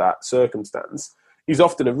reassurance of that circumstance is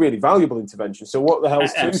often a really valuable intervention. So what the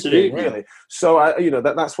hell's tooth doing, really? So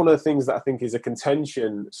that's one of the things that I think is a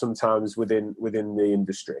contention sometimes within the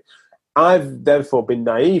industry. I've therefore been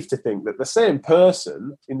naive to think that the same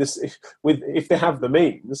person if they have the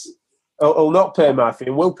means, will not pay my fee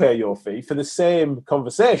and will pay your fee for the same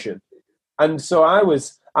conversation. And so I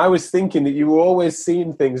was thinking that you were always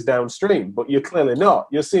seeing things downstream, but you're clearly not.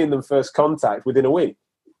 You're seeing them first contact within a week.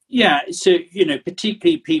 Yeah, so,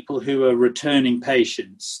 particularly people who are returning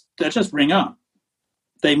patients, they'll just ring up.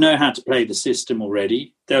 They know how to play the system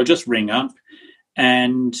already. They'll just ring up.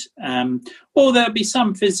 And or there'll be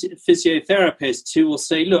some physiotherapists who will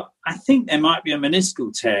say, look, I think there might be a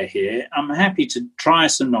meniscal tear here. I'm happy to try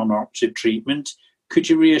some non-operative treatment. Could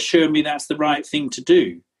you reassure me that's the right thing to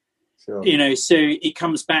do? Sure. So it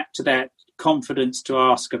comes back to that confidence to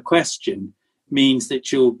ask a question means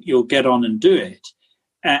that you'll get on and do it.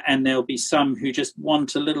 And there'll be some who just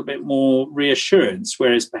want a little bit more reassurance,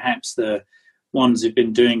 whereas perhaps the ones who've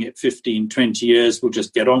been doing it 15, 20 years will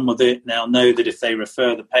just get on with it. And they'll know that if they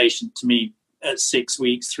refer the patient to me at 6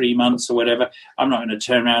 weeks, 3 months or whatever, I'm not going to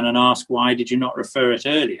turn around and ask, why did you not refer it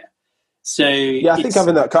earlier? So yeah, I think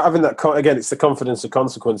having that again, it's the confidence of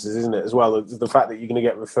consequences, isn't it, as well? The fact that you're going to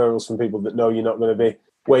get referrals from people that know you're not going to be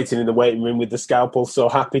waiting in the waiting room with the scalpel, so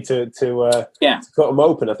happy to cut them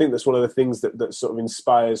open. I think that's one of the things that sort of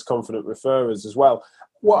inspires confident referrers as well.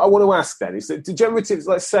 What I want to ask then is that degenerative.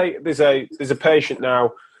 Let's say there's a patient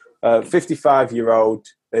now, 55-year-old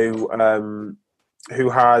who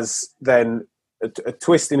has then a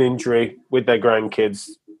twisting injury with their grandkids,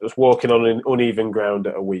 just walking on an uneven ground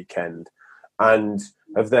at a weekend, and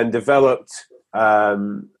have then developed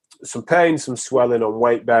some pain, some swelling on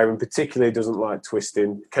weight bearing, particularly doesn't like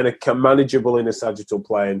twisting, kind of manageable in a sagittal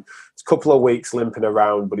plane. It's a couple of weeks limping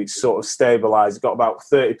around, but it's sort of stabilised. It's got about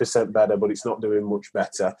 30% better, but it's not doing much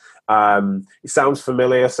better. It sounds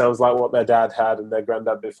familiar, sounds like what their dad had and their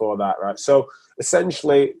granddad before that, right? So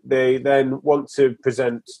essentially, they then want to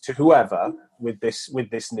present to whoever with this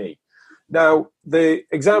knee. Now, the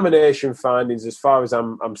examination findings, as far as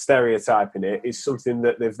I'm stereotyping it, is something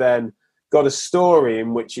that they've then got a story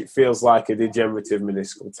in which it feels like a degenerative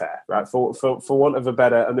meniscal tear, right? For want of a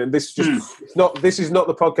better, and then this is not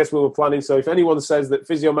the podcast we were planning. So if anyone says that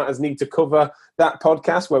Physio Matters need to cover that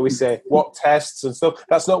podcast where we say what tests and stuff,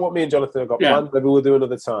 that's not what me and Jonathan have got planned. Maybe we'll do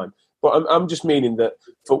another time. But I'm just meaning that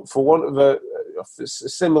for want of a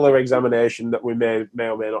similar examination that we may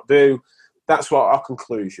or may not do, that's what our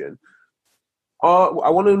conclusion. I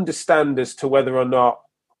want to understand as to whether or not,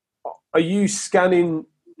 are you scanning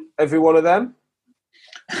every one of them?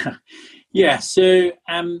 Yeah. So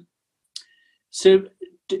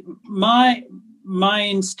my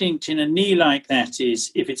instinct in a knee like that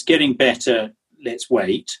is, if it's getting better, let's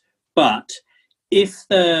wait. But if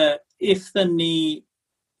the knee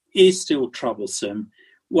is still troublesome,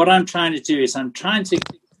 what I'm trying to do is I'm trying to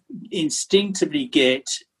instinctively get,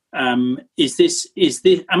 am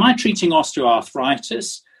I treating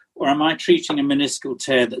osteoarthritis, or am I treating a meniscal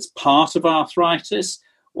tear that's part of arthritis,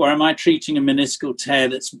 or am I treating a meniscal tear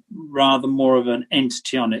that's rather more of an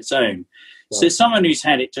entity on its own? Right. So someone who's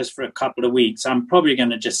had it just for a couple of weeks, I'm probably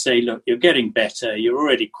going to just say, look, you're getting better. You're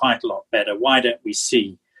already quite a lot better. Why don't we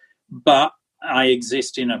see? But I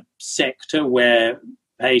exist in a sector where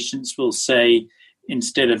patients will say,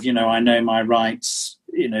 instead of, I know my rights,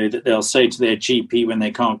 that they'll say to their GP when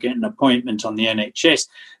they can't get an appointment on the NHS,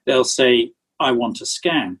 they'll say, I want a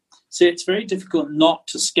scan. So it's very difficult not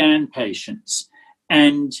to scan patients.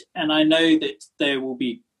 And I know that there will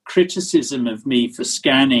be criticism of me for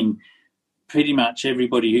scanning pretty much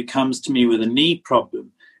everybody who comes to me with a knee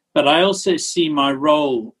problem. But I also see my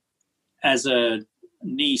role as a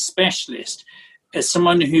knee specialist as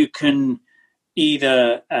someone who can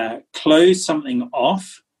either close something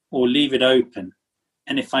off or leave it open.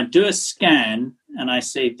 And if I do a scan and I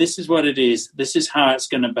say, this is what it is, this is how it's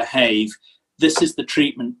going to behave, this is the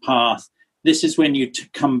treatment path, this is when you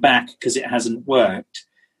come back because it hasn't worked,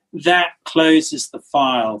 that closes the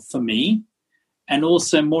file for me, and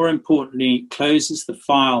also, more importantly, closes the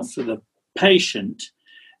file for the patient,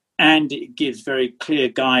 and it gives very clear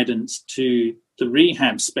guidance to the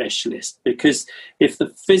rehab specialist. Because if the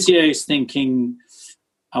physio is thinking,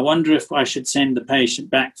 I wonder if I should send the patient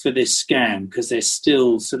back for this scan because they're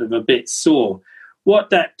still sort of a bit sore. What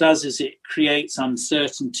that does is it creates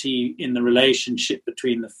uncertainty in the relationship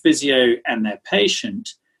between the physio and their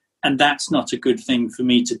patient, and that's not a good thing for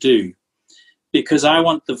me to do, because I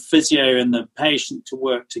want the physio and the patient to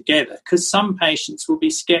work together, because some patients will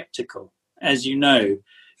be skeptical, as you know.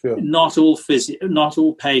 Sure. Not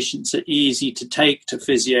all patients are easy to take to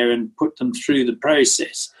physio and put them through the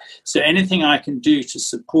process. So anything I can do to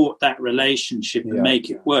support that relationship and make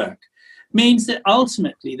it work means that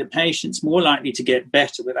ultimately the patient's more likely to get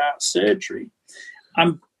better without surgery.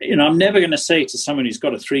 I'm never going to say to someone who's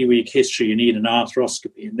got a 3-week history you need an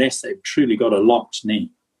arthroscopy unless they've truly got a locked knee.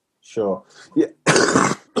 Sure. Yeah.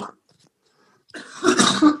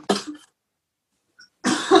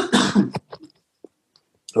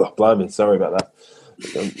 Oh, blimey, sorry about that.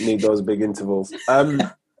 I don't need those big intervals. Okay,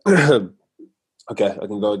 I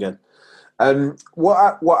can go again.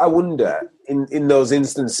 What I wonder in those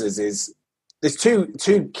instances is there's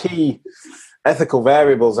two key ethical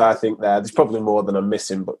variables, I think, there. There's probably more than I'm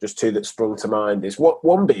missing, but just two that sprung to mind. Is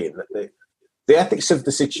one being that the ethics of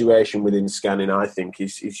the situation within scanning, I think,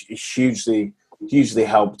 is hugely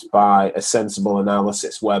helped by a sensible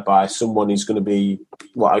analysis whereby someone is going to be,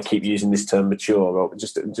 I keep using this term, mature, or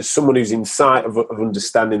just someone who's in sight of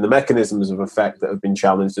understanding the mechanisms of effect that have been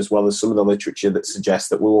challenged, as well as some of the literature that suggests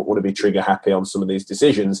that we won't want to be trigger happy on some of these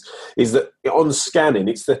decisions, is that on scanning,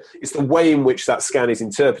 it's the way in which that scan is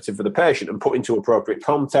interpreted for the patient and put into appropriate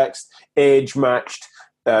context, age matched,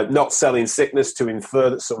 not selling sickness to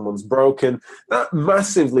infer that someone's broken. That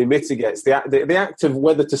massively mitigates the act of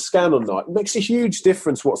whether to scan or not. It makes a huge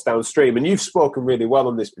difference what's downstream. And you've spoken really well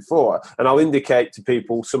on this before, and I'll indicate to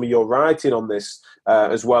people some of your writing on this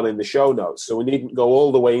as well in the show notes, so we needn't go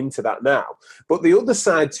all the way into that now. But the other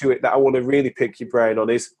side to it that I want to really pick your brain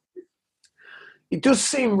on is, it does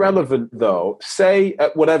seem relevant, though, say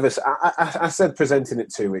at whatever, I said presenting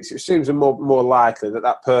it 2 weeks, it seems more likely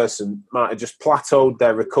that person might have just plateaued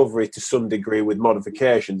their recovery to some degree with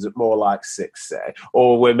modifications at more like 6, say,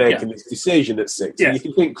 or we're making this decision at 6. Yeah. And you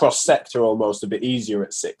can think cross-sector almost a bit easier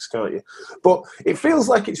at 6, can't you? But it feels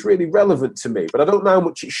like it's really relevant to me, but I don't know how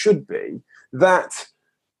much it should be, that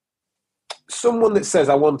someone that says,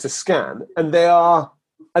 I want to scan, and they've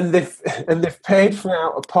paid for it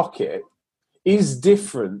out of pocket, is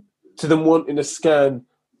different to them wanting a scan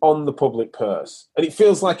on the public purse. And it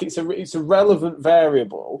feels like it's a relevant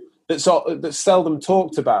variable that's seldom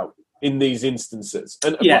talked about in these instances.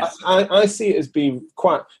 And I see it as being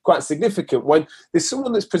quite significant when there's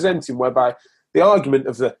someone that's presenting whereby the argument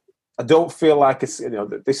of I don't feel like this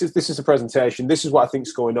is a presentation, this is what I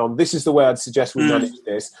think's going on, this is the way I'd suggest we manage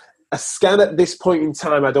this. A scan at this point in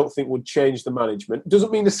time, I don't think would change the management. Doesn't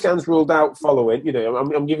mean the scan's ruled out following.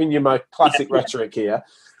 I'm giving you my classic rhetoric here.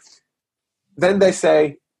 Then they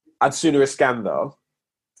say, I'd sooner a scan though.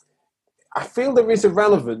 I feel there is a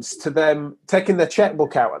relevance to them taking their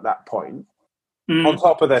checkbook out at that point, on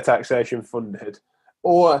top of their taxation funded,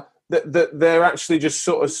 or that they're actually just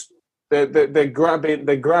sort of they're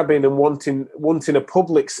grabbing and wanting a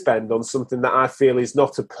public spend on something that I feel is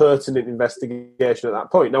not a pertinent investigation at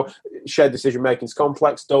that point. Now, shared decision making is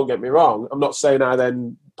complex. Don't get me wrong. I'm not saying I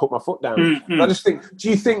then put my foot down. I just think. Do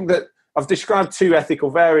you think that I've described two ethical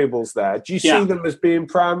variables there? Do you see them as being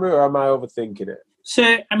primary, or am I overthinking it?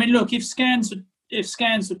 So, I mean, look, if scans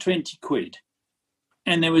were 20 quid,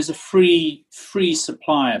 and there was a free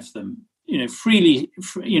supply of them, freely,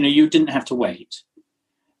 you didn't have to wait.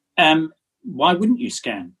 Why wouldn't you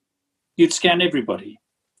scan? You'd scan everybody.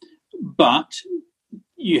 But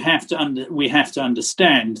we have to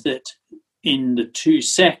understand that in the two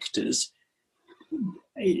sectors,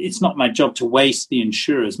 it's not my job to waste the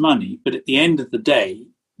insurer's money, but at the end of the day,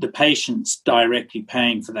 the patient's directly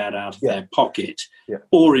paying for that out of their pocket,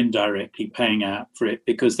 or indirectly paying out for it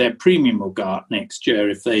because their premium will go up next year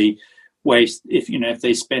if they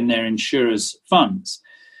spend their insurer's funds.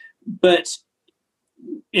 But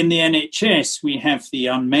in the NHS, we have the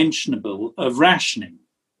unmentionable of rationing,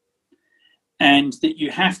 and that you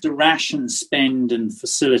have to ration spend and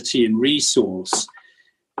facility and resource,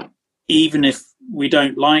 even if we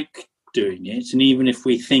don't like doing it, and even if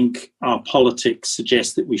we think our politics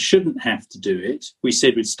suggest that we shouldn't have to do it. We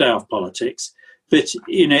said we'd stay off politics, but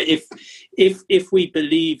if we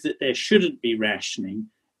believe that there shouldn't be rationing,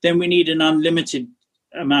 then we need an unlimited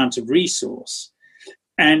amount of resource.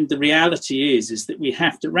 And the reality is that we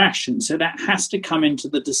have to ration. So that has to come into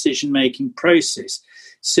the decision-making process.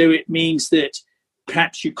 So it means that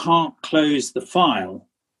perhaps you can't close the file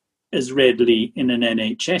as readily in an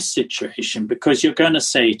NHS situation, because you're going to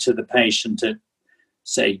say to the patient at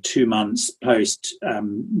say 2 months post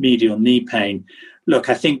medial knee pain, look,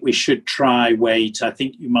 I think we should try weight. I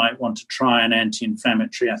think you might want to try an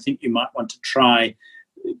anti-inflammatory. I think you might want to try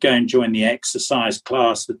go and join the exercise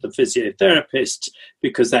class with the physiotherapist,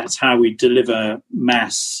 because that's how we deliver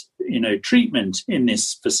mass, treatment in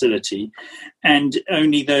this facility. And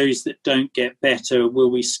only those that don't get better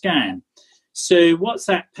will we scan. So what's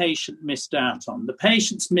that patient missed out on? The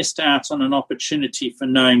patient's missed out on an opportunity for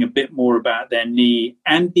knowing a bit more about their knee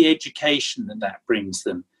and the education that brings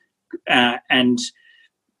them.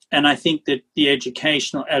 And I think that the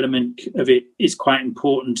educational element of it is quite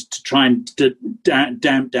important to try and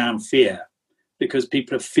damp down fear, because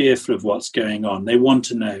people are fearful of what's going on. They want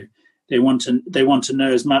to know. They want to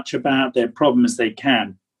know as much about their problem as they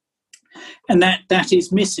can. And that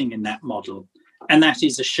is missing in that model. And that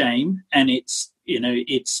is a shame. And it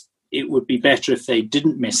would be better if they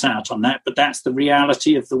didn't miss out on that, but that's the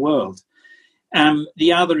reality of the world.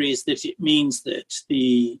 The other is that it means that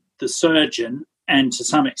the surgeon, and to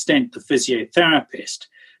some extent the physiotherapist,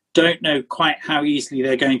 don't know quite how easily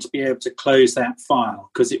they're going to be able to close that file,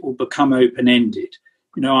 because it will become open-ended.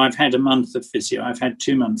 I've had a month of physio, I've had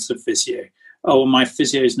 2 months of physio. Oh, my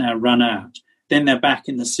physio's now run out. Then they're back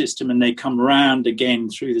in the system and they come around again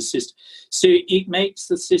through the system. So it makes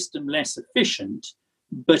the system less efficient,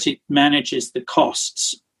 but it manages the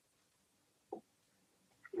costs.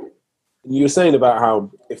 You were saying about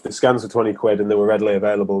how if the scans were 20 quid and they were readily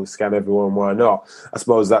available, we scan everyone, why not? I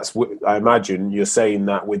suppose I imagine you're saying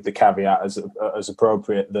that with the caveat as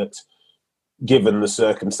appropriate, that given the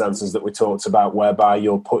circumstances that we talked about, whereby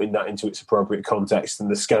you're putting that into its appropriate context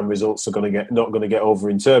and the scan results are not going to get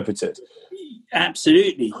overinterpreted.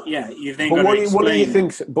 Absolutely, yeah. You've then got to explain. One of the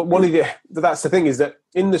things, that's the thing, is that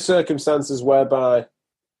in the circumstances whereby,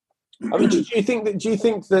 I mean, do you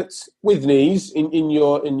think that with knees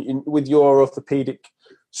with your orthopedic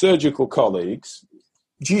surgical colleagues,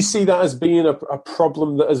 do you see that as being a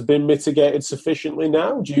problem that has been mitigated sufficiently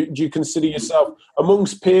now? Do you consider yourself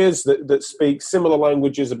amongst peers that speak similar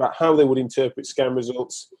languages about how they would interpret scan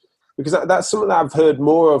results? Because that's something that I've heard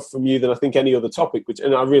more of from you than I think any other topic,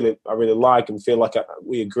 and I really like and feel like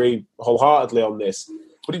we agree wholeheartedly on this.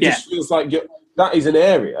 But it just feels like that is an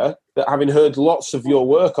area that, having heard lots of your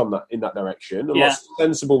work in that direction, and lots of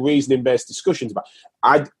sensible reasoning-based discussions about,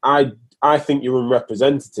 I think you're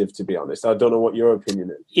unrepresentative, to be honest. I don't know what your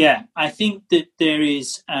opinion is. Yeah, I think that there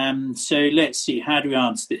is... so let's see, how do we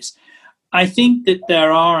answer this? I think that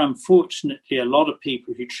there are, unfortunately, a lot of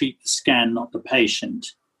people who treat the scan, not the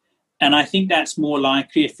patient. And I think that's more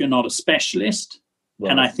likely if you're not a specialist. Right.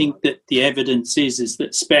 And I think that the evidence is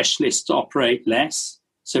that specialists operate less.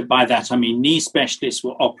 So by that, I mean knee specialists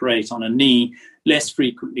will operate on a knee less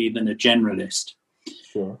frequently than a generalist.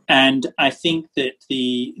 Sure. And I think that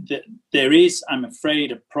there is, I'm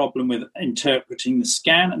afraid, a problem with interpreting the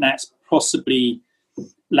scan, and that's possibly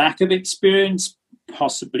lack of experience,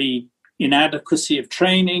 possibly inadequacy of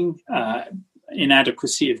training,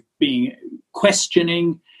 inadequacy of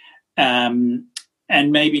questioning, and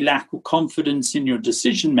maybe lack of confidence in your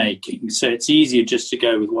decision making. So it's easier just to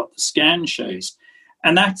go with what the scan shows,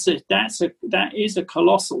 and that is a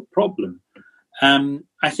colossal problem.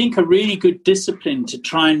 I think a really good discipline to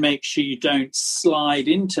try and make sure you don't slide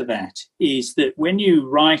into that is that when you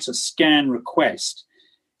write a scan request,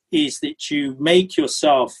 is that you make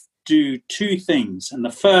yourself do two things. And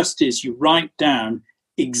the first is you write down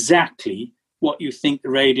exactly what you think the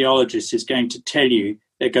radiologist is going to tell you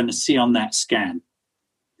they're going to see on that scan.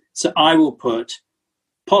 So I will put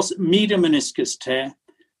medial meniscus tear,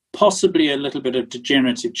 possibly a little bit of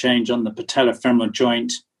degenerative change on the patellofemoral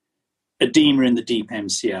joint, edema in the deep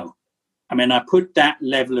MCL. I mean, I put that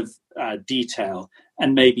level of detail,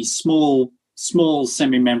 and maybe small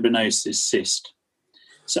semimembranosus cyst.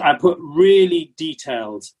 So I put really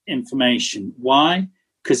detailed information. Why?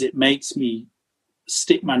 Because it makes me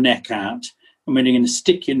stick my neck out. And when you're going to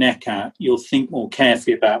stick your neck out, you'll think more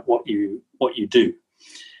carefully about what you do.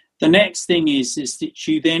 The next thing is that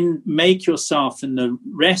you then make yourself, in the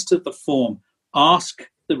rest of the form, ask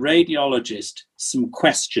the radiologist some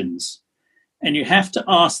questions. And you have to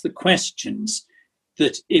ask the questions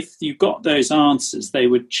that, if you got those answers, they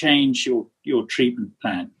would change your treatment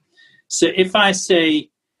plan. So if I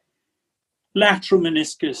say lateral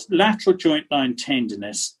meniscus, lateral joint line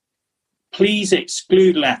tenderness, please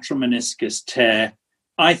exclude lateral meniscus tear.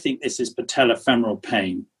 I think this is patellofemoral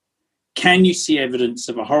pain. Can you see evidence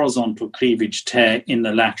of a horizontal cleavage tear in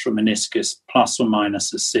the lateral meniscus plus or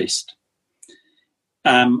minus a cyst?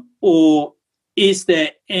 Or is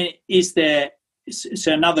there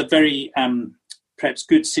so another very perhaps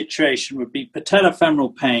good situation would be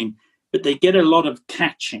patellofemoral pain but they get a lot of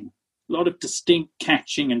catching, a lot of distinct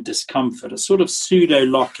catching and discomfort, a sort of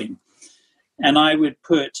pseudo-locking. And I would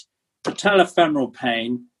put patellofemoral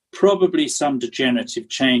pain, probably some degenerative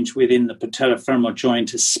change within the patellofemoral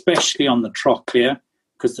joint, especially on the trochlea,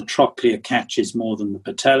 because the trochlea catches more than the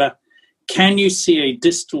patella. Can you see a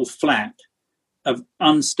distal flap of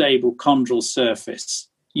unstable chondral surface?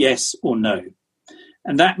 Yes or no?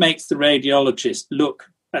 And that makes the radiologist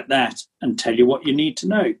look at that and tell you what you need to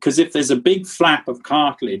know. Because if there's a big flap of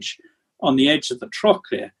cartilage on the edge of the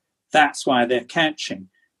trochlea, that's why they're catching.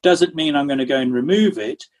 Doesn't mean I'm going to go and remove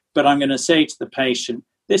it, but I'm going to say to the patient,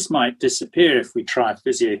 this might disappear if we try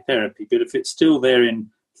physiotherapy, but if it's still there in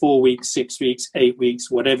 4 weeks, 6 weeks, 8 weeks,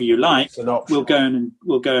 whatever you like, we'll go in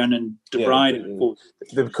and debride it.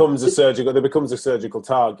 There becomes a surgical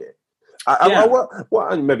target.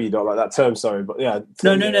 Maybe you don't like that term, sorry, but yeah.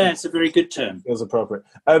 No, it's a very good term. Feels appropriate.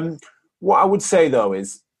 What I would say though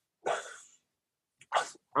is,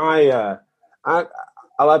 I'll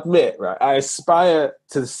admit, right, I aspire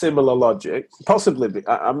to similar logic. Possibly,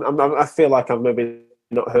 I feel like I've maybe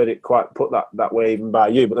not heard it quite put that way even by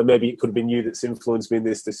you, but then maybe it could have been you that's influenced me in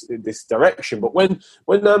this direction. But when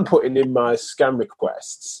I'm putting in my scan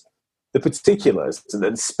requests, the particulars and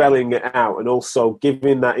then spelling it out and also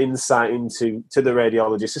giving that insight to the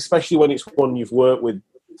radiologist, especially when it's one you've worked with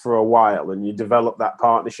for a while and you develop that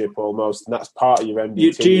partnership almost, and that's part of your MDT.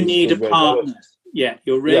 You do need a partner. Yeah,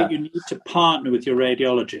 you need to partner with your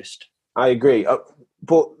radiologist. I agree.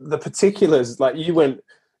 But the particulars, like you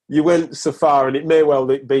went so far, and it may well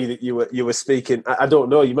be that you were speaking, I don't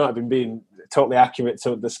know, you might have been being totally accurate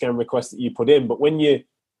to the scan request that you put in, but when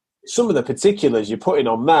some of the particulars you're putting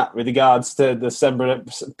on that with regards to the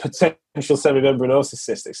potential semimembranosis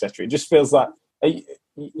cyst, etc., it just feels like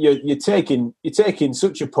you're taking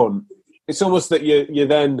such a punt. It's almost that you're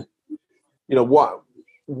then,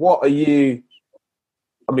 what are you?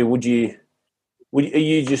 I mean, are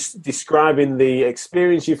you just describing the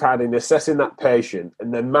experience you've had in assessing that patient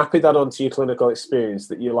and then mapping that onto your clinical experience,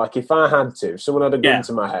 that you're like, if I had to, if someone had a gun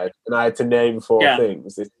to my head and I had to name 4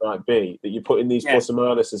 things, this might be, that you're putting these plus and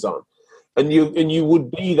minuses on. And you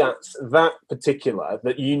would be that particular,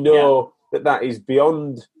 that that is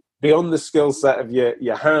beyond the skill set of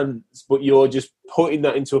your hands, but you're just putting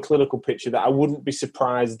that into a clinical picture that I wouldn't be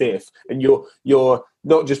surprised if, and you're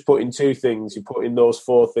not just putting 2 things, you're putting those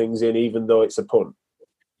 4 things in, even though it's a punt.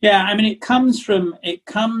 Yeah, I mean, it comes from,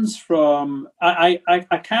 I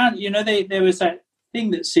can't, there was that thing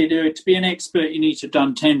that said, to be an expert, you need to have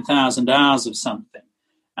done 10,000 hours of something.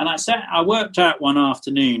 And I worked out one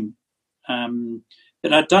afternoon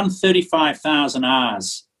that I'd done 35,000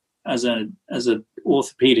 hours as an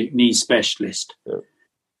orthopedic knee specialist. Yeah.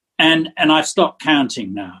 And I've stopped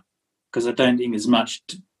counting now because I don't think there's much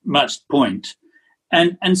point.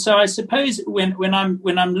 And so I suppose when I'm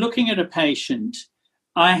looking at a patient,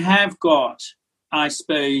 I have got, I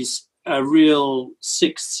suppose, a real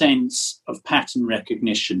sixth sense of pattern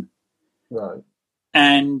recognition. Right.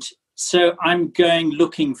 And so I'm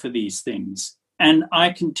looking for these things. And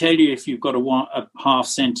I can tell you if you've got a half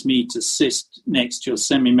centimetre cyst next to your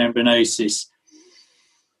semimembranosis,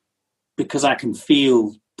 because I can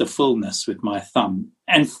feel the fullness with my thumb.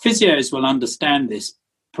 And physios will understand this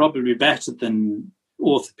probably better than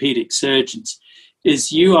orthopedic surgeons,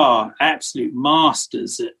 is you are absolute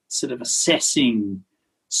masters at sort of assessing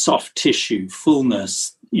soft tissue,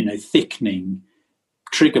 fullness, thickening,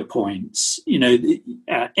 trigger points, the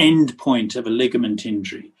end point of a ligament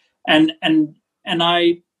injury. And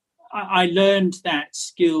I learned that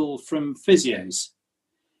skill from physios,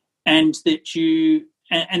 and that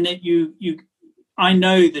I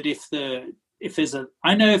know that if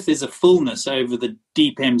there's a fullness over the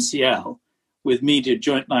deep MCL with medial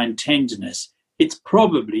joint line tenderness, it's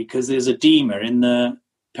probably because there's edema in the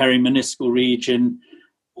perimeniscal region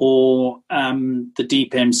or the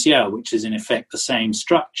deep MCL, which is in effect the same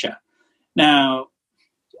structure. Now,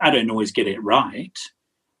 I don't always get it right.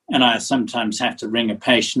 And I sometimes have to ring a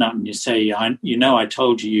patient up and you say, I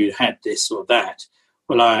told you had this or that.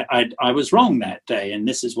 Well, I was wrong that day, and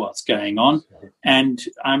this is what's going on. And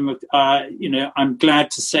I'm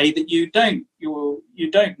glad to say that you don't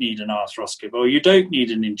need an arthroscopy, or you don't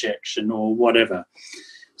need an injection, or whatever.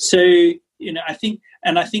 So, I think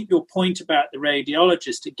your point about the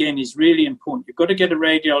radiologist again is really important. You've got to get a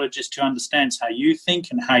radiologist who understands how you think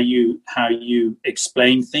and how you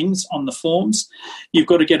explain things on the forms. You've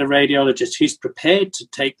got to get a radiologist who's prepared to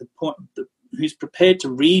take the point, who's prepared to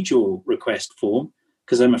read your request form,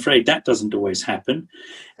 because I'm afraid that doesn't always happen.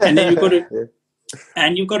 And then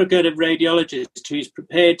And you've got to go to a radiologist who's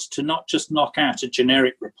prepared to not just knock out a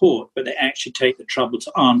generic report, but they actually take the trouble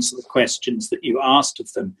to answer the questions that you asked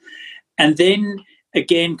of them. And then,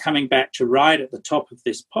 again, coming back to right at the top of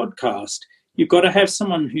this podcast, you've got to have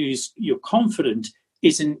someone you're confident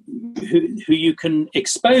who you can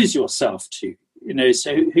expose yourself to,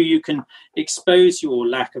 so who you can expose your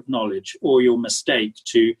lack of knowledge or your mistake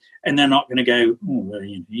to, and they're not going to go,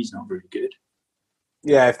 he's not very good.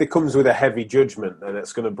 Yeah, if it comes with a heavy judgment, then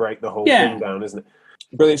it's going to break the whole thing down, isn't it?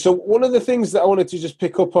 Brilliant. So one of the things that I wanted to just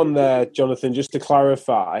pick up on there, Jonathan, just to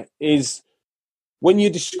clarify, is when you're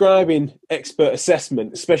describing expert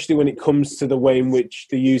assessment, especially when it comes to the way in which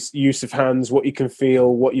the use of hands, what you can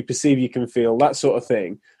feel, what you perceive you can feel, that sort of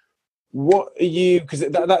thing, what are you, because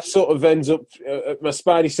that sort of ends up, my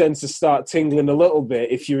spidey senses start tingling a little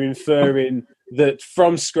bit if you're inferring that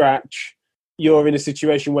from scratch, you're in a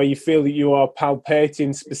situation where you feel that you are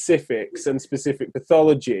palpating specifics and specific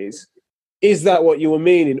pathologies. Is that what you were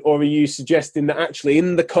meaning? Or are you suggesting that actually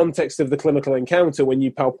in the context of the clinical encounter, when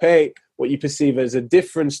you palpate what you perceive as a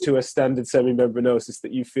difference to a standard semimembranosis,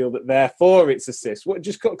 that you feel that therefore it's a cyst?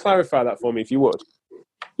 Just clarify that for me, if you would.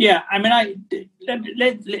 Yeah, I mean, let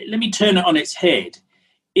me turn it on its head.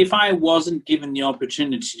 If I wasn't given the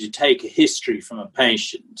opportunity to take a history from a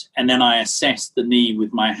patient and then I assessed the knee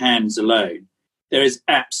with my hands alone, there is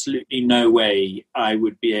absolutely no way I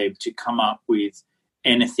would be able to come up with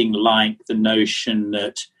anything like the notion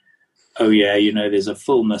that, there's a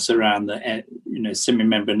fullness around the,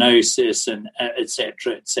 semimembranosis and et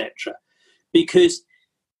cetera, because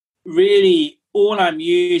really all I'm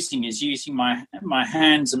using is using my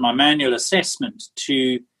hands and my manual assessment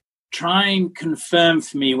to try and confirm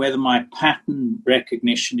for me whether my pattern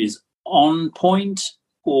recognition is on point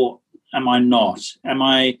or am I not?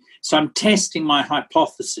 So I'm testing my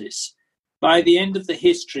hypothesis. By the end of the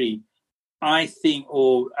history, I think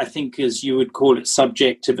as you would call it,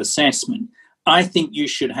 subjective assessment, I think you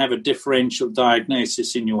should have a differential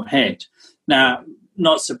diagnosis in your head. Now,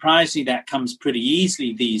 not surprisingly, that comes pretty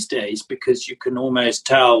easily these days because you can almost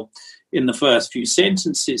tell in the first few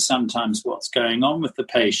sentences sometimes what's going on with the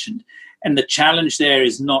patient. And the challenge there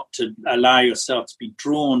is not to allow yourself to be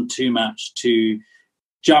drawn too much to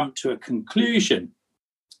jump to a conclusion,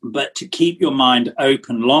 but to keep your mind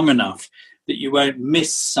open long enough that you won't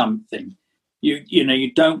miss something.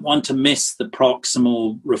 You don't want to miss the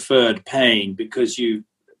proximal referred pain because you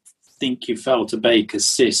think you felt a Baker's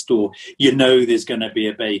cyst or there's going to be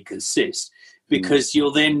a Baker's cyst, because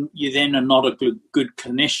you then are not a good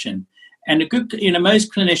clinician. And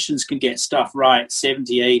most clinicians can get stuff right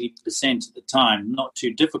 70-80% of the time, not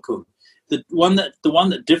too difficult. The one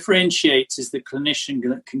that differentiates is the clinician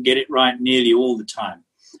that can get it right nearly all the time.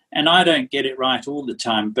 And I don't get it right all the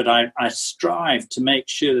time, but I strive to make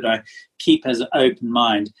sure that I keep as an open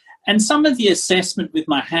mind. And some of the assessment with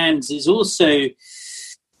my hands is also,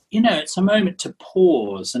 it's a moment to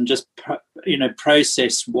pause and just,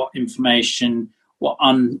 process what information, what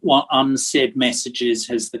unsaid messages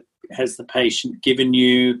has the patient given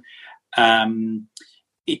you.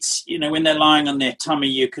 It's, when they're lying on their tummy,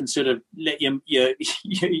 you can sort of let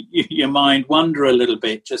your mind wander a little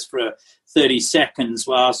bit just for 30 seconds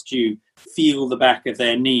whilst you feel the back of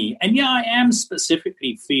their knee. And I am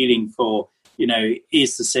specifically feeling for,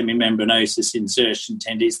 is the semimembranosis insertion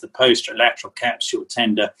tender, is the posterolateral capsule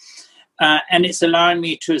tender. And it's allowing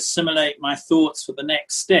me to assimilate my thoughts for the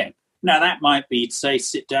next step. Now, that might be to say,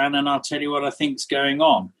 sit down and I'll tell you what I think's going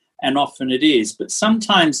on. And often it is. But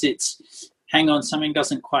sometimes it's, hang on, something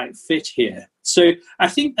doesn't quite fit here. So I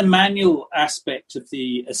think the manual aspect of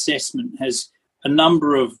the assessment has a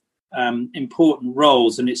number of important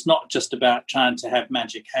roles, and it's not just about trying to have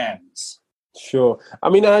magic hands. Sure. I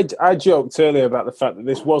mean, I joked earlier about the fact that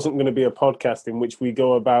this wasn't going to be a podcast in which we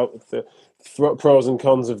go about the pros and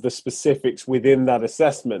cons of the specifics within that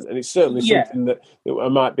assessment, and it's certainly something that I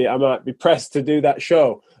might be pressed to do that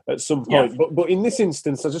show at some point. Yeah. But in this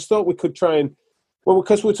instance, I just thought we could try and,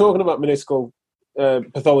 because we're talking about meniscal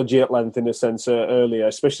pathology at length in a sense earlier,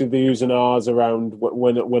 especially the U's and R's around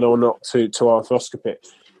when or not to arthroscopy.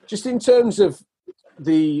 Just in terms of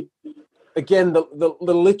the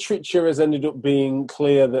literature has ended up being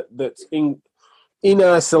clear that in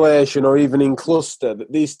isolation or even in cluster,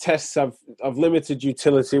 that these tests have limited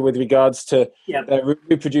utility with regards to their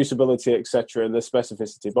reproducibility, etc., and their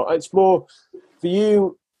specificity. But it's more for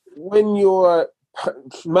you when you're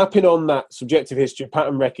mapping on that subjective history,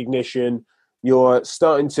 pattern recognition, you're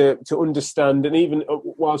starting to understand, and even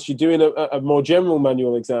whilst you're doing a more general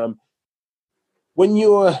manual exam, when do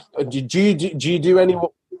you do any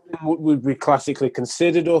what would be classically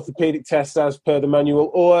considered orthopedic tests as per the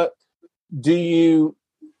manual, or do you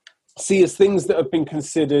see as things that have been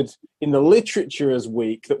considered in the literature as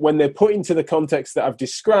weak, that when they're put into the context that I've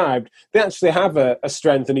described, they actually have a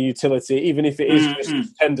strength and a utility, even if it is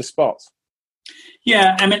just tender spots?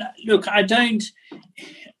 Yeah, I mean, look, I don't...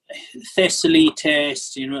 Thessaly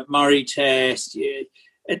test, Murray test,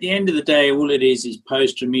 at the end of the day, all it is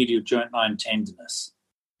posteromedial joint line tenderness.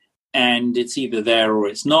 And it's either there or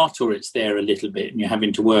it's not, or it's there a little bit, and you're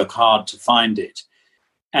having to work hard to find it.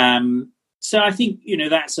 So I think,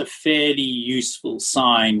 that's a fairly useful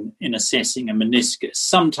sign in assessing a meniscus.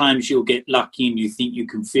 Sometimes you'll get lucky and you think you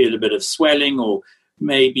can feel a bit of swelling, or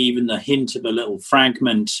maybe even the hint of a little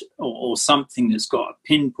fragment, or something that's got a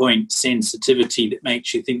pinpoint sensitivity that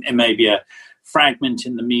makes you think there may be a fragment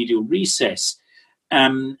in the medial recess.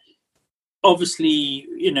 Obviously,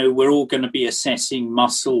 we're all going to be assessing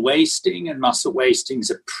muscle wasting, and muscle wastings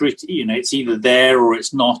are pretty, it's either there or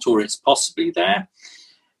it's not, or it's possibly there.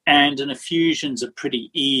 And an effusion's a pretty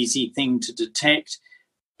easy thing to detect.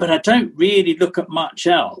 But I don't really look at much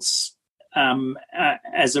else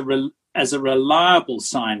as a reliable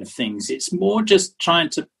sign of things. It's more just trying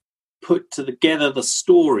to put together the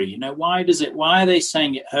story. Why are they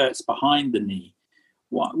saying it hurts behind the knee?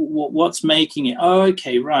 What's making it? Oh,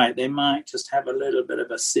 okay, right. They might just have a little bit of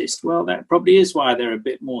a cyst. Well, that probably is why they're a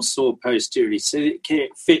bit more sore posteriorly. So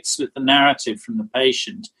it fits with the narrative from the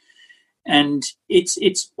patient. And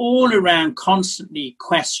it's all around constantly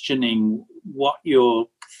questioning what you're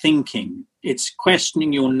thinking. It's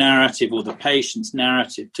questioning your narrative or the patient's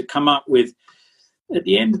narrative to come up with, at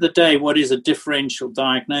the end of the day, what is a differential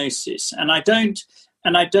diagnosis. And I don't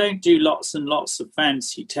do lots and lots of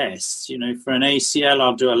fancy tests. For an ACL,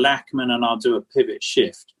 I'll do a Lachman and I'll do a pivot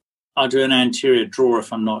shift. I'll do an anterior draw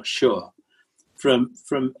if I'm not sure. From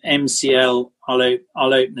MCL,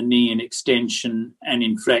 I'll open the knee in extension and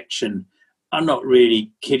inflection. I'm not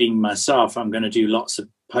really kidding myself. I'm going to do lots of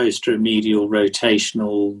posteromedial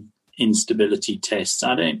rotational instability tests.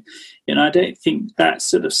 I don't think that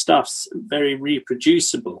sort of stuff's very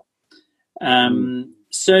reproducible.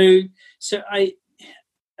 So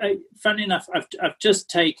funny enough, I've just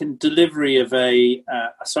taken delivery of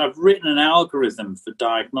so I've written an algorithm for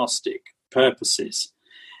diagnostic purposes.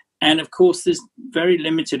 And of course, there's very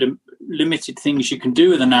limited things you can do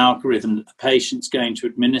with an algorithm that the patient's going to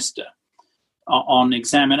administer on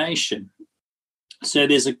examination. So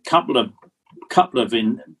there's a couple of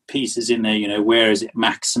pieces in there, where is it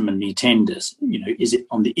maximally tender? Is it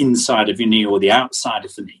on the inside of your knee or the outside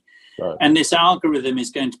of the knee? Right. And this algorithm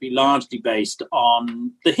is going to be largely based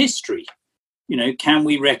on the history. Can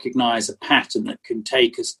we recognize a pattern that can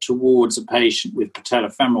take us towards a patient with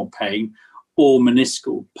patellofemoral pain or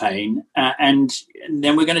meniscal pain? And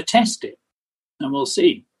then we're going to test it, and we'll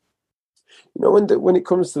see. When it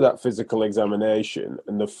comes to that physical examination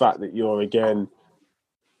and the fact that you're, again,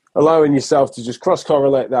 allowing yourself to just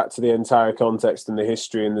cross-correlate that to the entire context and the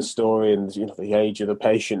history and the story and, the age of the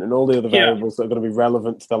patient and all the other variables that are going to be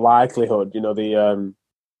relevant to the likelihood, the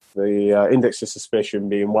index of suspicion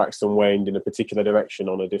being waxed and waned in a particular direction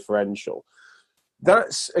on a differential.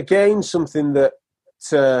 That's, again, something that,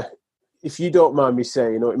 if you don't mind me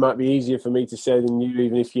saying, it might be easier for me to say than you,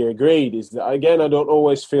 even if you agreed, is that, again, I don't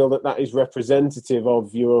always feel that is representative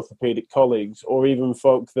of your orthopaedic colleagues or even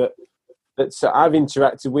folk that I've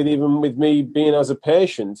interacted with, even with me being as a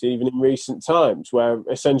patient, even in recent times, where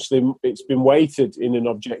essentially it's been weighted in an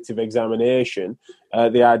objective examination.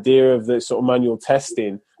 The idea of the sort of manual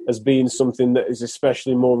testing as being something that is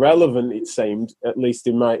especially more relevant, it seemed, at least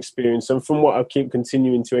in my experience, and from what I keep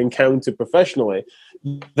continuing to encounter professionally,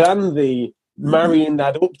 than the marrying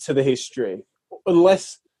that up to the history,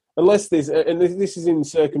 unless there's, and this is in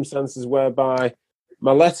circumstances whereby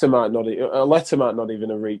a letter might not even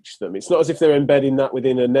have reached them. It's not as if they're embedding that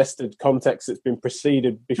within a nested context that's been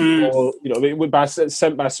preceded before, it would be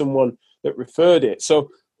sent by someone that referred it. So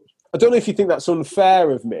I don't know if you think that's unfair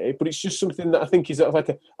of me, but it's just something that I think is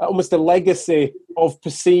like almost a legacy of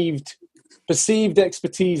perceived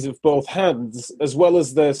expertise of both hands, as well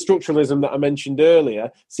as the structuralism that I mentioned earlier,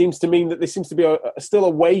 seems to mean that there seems to be still a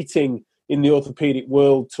weighting in the orthopedic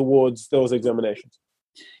world towards those examinations.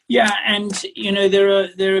 Yeah, and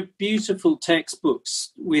there are beautiful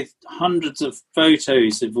textbooks with hundreds of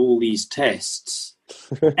photos of all these tests,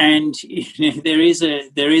 and there is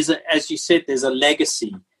a, as you said, there's a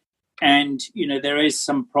legacy, and there is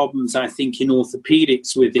some problems, I think, in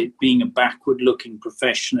orthopedics with it being a backward-looking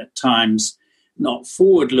profession at times, not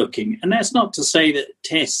forward-looking. And that's not to say that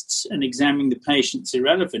tests and examining the patient's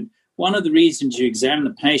irrelevant. One of the reasons you examine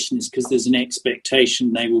the patient is because there's an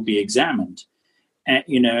expectation they will be examined.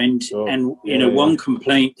 One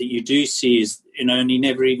complaint that you do see is, and he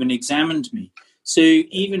never even examined me. So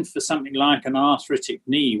even for something like an arthritic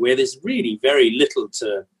knee, where there's really very little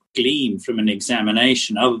to glean from an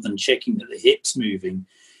examination other than checking that the hip's moving,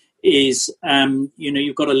 is,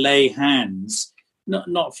 you've got to lay hands,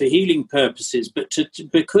 not for healing purposes, but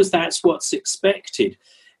because that's what's expected.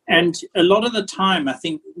 And a lot of the time, I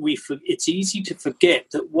think it's easy to forget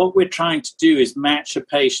that what we're trying to do is match a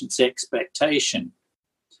patient's expectation.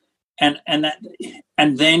 And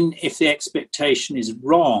then if the expectation is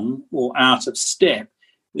wrong or out of step,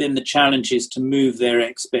 then the challenge is to move their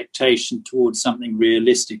expectation towards something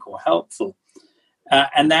realistic or helpful.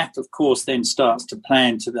 And that, of course, then starts to play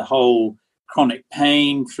into the whole chronic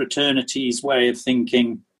pain fraternity's way of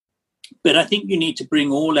thinking. But I think you need to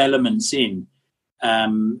bring all elements in.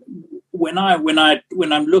 When I'm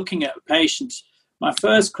looking at a patient, my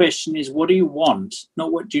first question is, what do you want?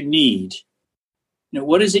 Not what do you need.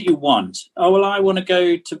 What is it you want? Oh, well, I want to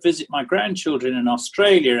go to visit my grandchildren in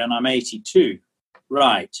Australia and I'm 82.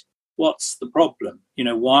 Right. What's the problem?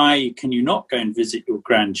 Why can you not go and visit your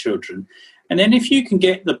grandchildren? And then if you can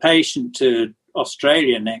get the patient to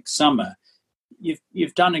Australia next summer,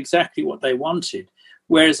 you've done exactly what they wanted.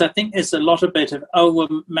 Whereas I think there's a lot of bit of, oh,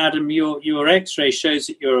 well, madam, your X-ray shows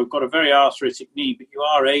that you've got a very arthritic knee, but you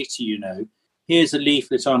are 80, Here's a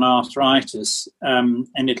leaflet on arthritis, and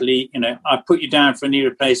it'll, I've put you down for a knee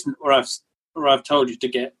replacement, or I've told you to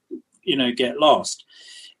get lost.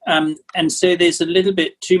 And so there's a little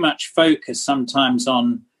bit too much focus sometimes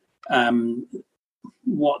on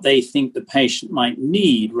what they think the patient might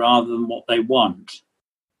need rather than what they want.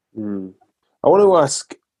 I want to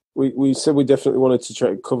ask, we said we definitely wanted to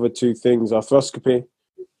try to cover two things, arthroscopy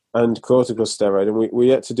and corticosteroid, and we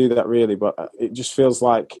yet to do that really, but it just feels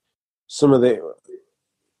like some of the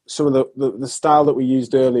style that we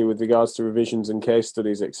used earlier with regards to revisions and case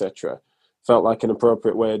studies, etc., felt like an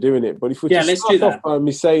appropriate way of doing it. But if we just start off by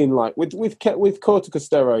me saying, like, with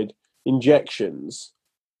corticosteroid injections,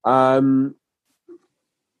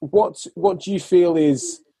 what do you feel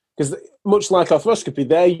is, because much like arthroscopy,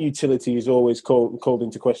 their utility is always called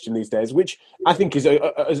into question these days, which I think is,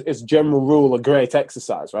 as a general rule, a great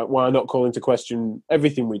exercise, right? Why not call into question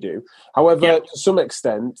everything we do? However, to some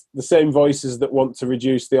extent, the same voices that want to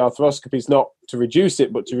reduce the arthroscopies, not to reduce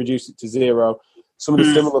it, but to reduce it to zero, some of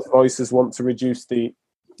the similar voices want to reduce the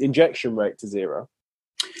injection rate to zero,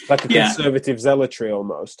 like a conservative zealotry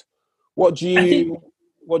almost. What do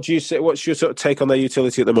you say? What's your sort of take on their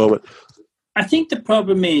utility at the moment? I think the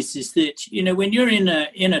problem is that, when you're in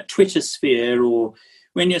a Twitter sphere, or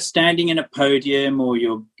when you're standing in a podium, or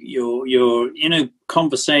you're in a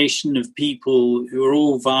conversation of people who are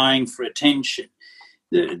all vying for attention,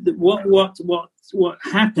 what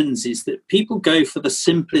happens is that people go for the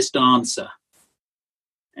simplest answer.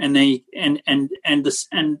 And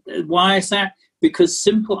why is that? Because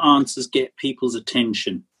simple answers get people's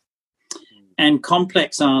attention, and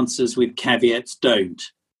complex answers with caveats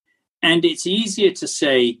don't. And it's easier to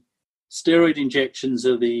say steroid injections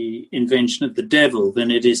are the invention of the devil than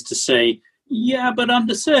it is to say, yeah, but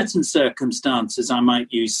under certain circumstances I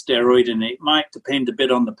might use steroid, and it might depend a bit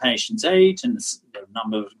on the patient's age and the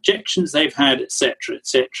number of injections they've had, etc.,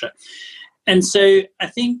 etc. And so I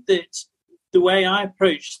think that the way I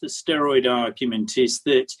approach the steroid argument is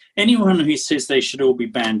that anyone who says they should all be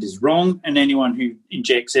banned is wrong, and anyone who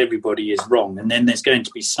injects everybody is wrong, and then there's going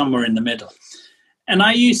to be somewhere in the middle. And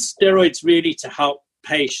I use steroids really to help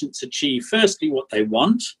patients achieve, firstly, what they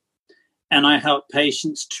want, and I help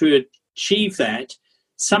patients to achieve that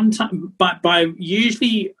sometimes by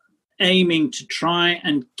usually aiming to try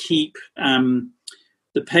and keep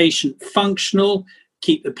the patient functional,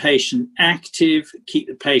 keep the patient active, keep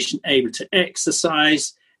the patient able to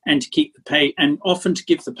exercise, and to keep and often to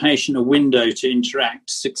give the patient a window to interact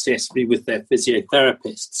successfully with their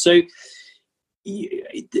physiotherapist. So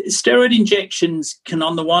steroid injections can,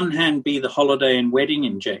 on the one hand, be the holiday and wedding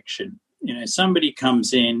injection. Somebody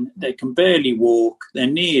comes in, they can barely walk, their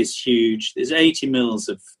knee is huge, there's 80 mils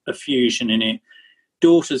of fusion in it,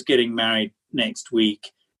 daughter's getting married next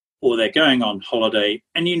week, or they're going on holiday,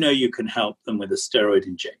 and you can help them with a steroid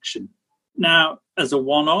injection. Now, as a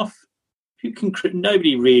one-off,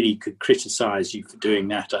 nobody really could criticize you for doing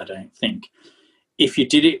that, I don't think. If you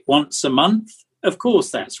did it once a month, of course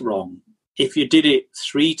that's wrong. If you did it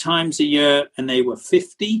 3 times a year and they were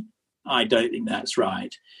 50, I don't think that's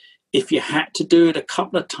right. If you had to do it a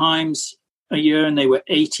couple of times a year and they were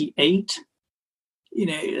 88,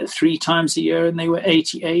 3 times a year and they were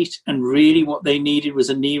 88, and really what they needed was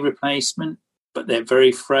a knee replacement, but they're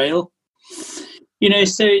very frail,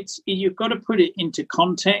 So you've got to put it into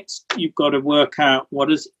context. You've got to work out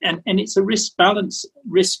what is, and it's a risk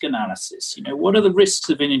analysis. What are the risks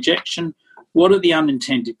of an injection? What are the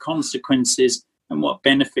unintended consequences? And what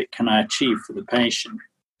benefit can I achieve for the patient?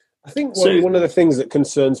 I think one of the things that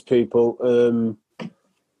concerns people,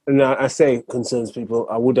 and I say concerns people,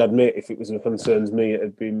 I would admit if it was what concerns me,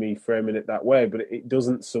 it'd be me framing it that way, but it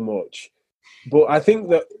doesn't so much. But I think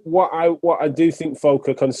that what I do think folk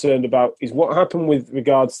are concerned about is what happened with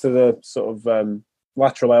regards to the sort of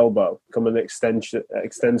lateral elbow, becoming an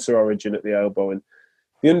extensor origin at the elbow, and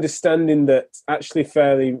the understanding that actually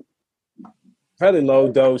fairly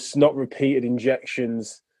low dose, not repeated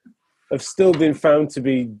injections have still been found to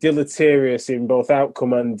be deleterious in both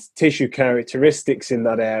outcome and tissue characteristics in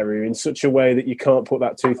that area in such a way that you can't put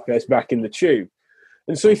that toothpaste back in the tube.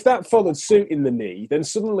 And so if that followed suit in the knee, then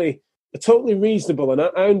suddenly a totally reasonable, and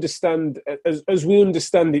I understand, as we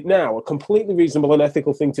understand it now, a completely reasonable and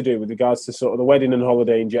ethical thing to do with regards to sort of the wedding and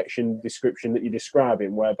holiday injection description that you're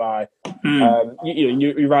describing, whereby,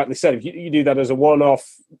 you rightly said, if you do that as a one-off,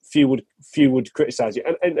 few would criticise you.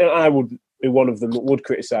 And I would be one of them that would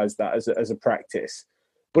criticise that as a practice.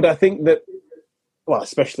 But I think that, well,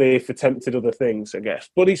 especially if attempted other things, I guess.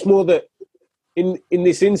 But it's more that in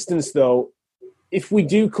this instance, though, if we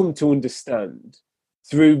do come to understand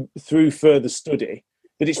through further study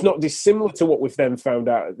that it's not dissimilar to what we've then found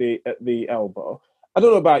out at the elbow. I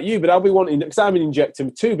don't know about you, but I'll be wanting, because I'm an injector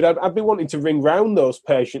too, but I'd be wanting to ring round those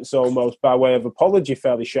patients almost by way of apology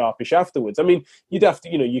fairly sharpish afterwards. I mean, you'd have to,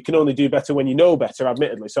 you can only do better when you know better,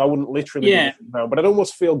 admittedly, so I wouldn't literally ring round, but I'd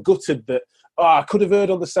almost feel gutted that, I could have erred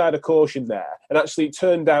on the side of caution there. And actually it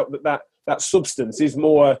turned out that substance is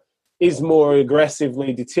more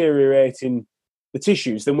aggressively deteriorating the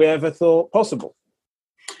tissues than we ever thought possible.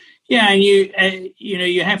 Yeah, and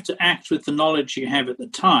you have to act with the knowledge you have at the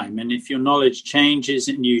time. And if your knowledge changes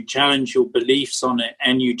and you challenge your beliefs on it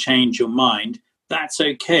and you change your mind, that's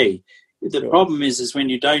okay. The problem is when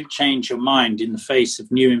you don't change your mind in the face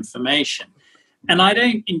of new information. And I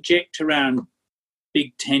don't inject around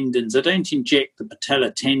big tendons. I don't inject the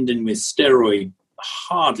patellar tendon with steroid,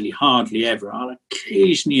 hardly ever. I'll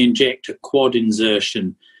occasionally inject a quad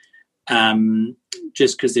insertion,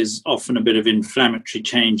 just because there's often a bit of inflammatory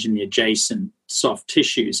change in the adjacent soft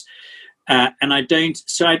tissues. And I don't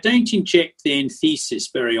inject the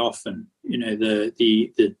enthesis very often,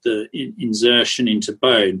 the insertion into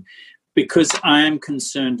bone, because I am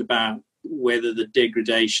concerned about whether the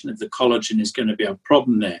degradation of the collagen is going to be a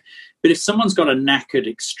problem there. But if someone's got a knackered,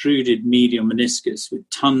 extruded medial meniscus with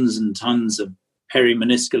tons and tons of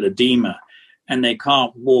perimeniscal edema and they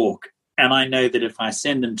can't walk, and I know that if I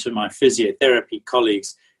send them to my physiotherapy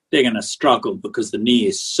colleagues, they're going to struggle because the knee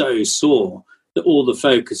is so sore that all the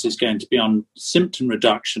focus is going to be on symptom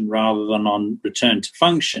reduction rather than on return to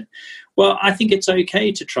function. Well, I think it's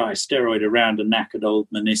okay to try steroid around a knackered old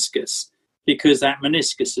meniscus because that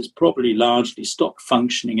meniscus has probably largely stopped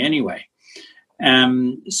functioning anyway.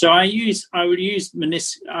 So I would use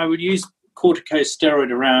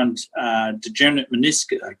corticosteroid around degenerate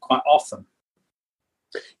meniscus quite often.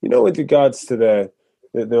 With regards to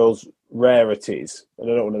those rarities,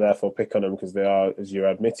 and I don't want to therefore pick on them because they are, as you're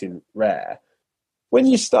admitting, rare. When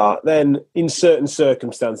you start then, in certain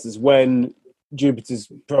circumstances, when Jupiter's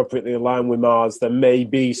appropriately aligned with Mars, there may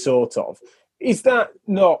be sort of, is that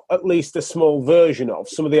not at least a small version of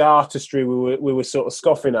some of the artistry we were sort of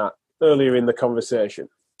scoffing at earlier in the conversation?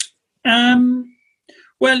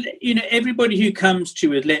 Well, everybody who comes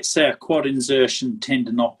to it, let's say a quad insertion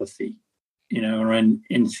tendinopathy, or an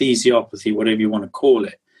enthesiopathy, whatever you want to call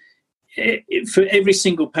it, for every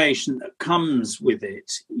single patient that comes with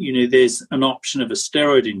it, there's an option of a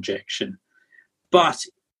steroid injection. But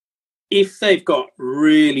if they've got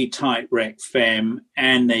really tight rec fem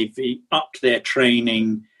and they've upped their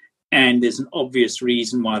training and there's an obvious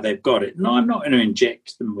reason why they've got it, no, I'm not going to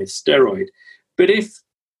inject them with steroid. But if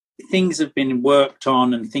things have been worked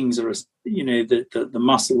on and things are, the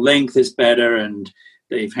muscle length is better and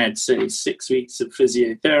they've had, say, 6 weeks of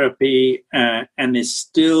physiotherapy and there's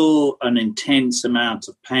still an intense amount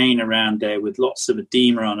of pain around there with lots of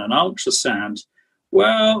edema on an ultrasound,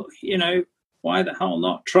 well, why the hell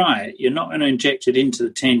not try it? You're not going to inject it into the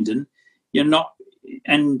tendon. You're not,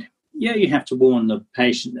 and you have to warn the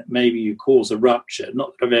patient that maybe you cause a rupture.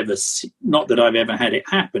 Not that I've ever had it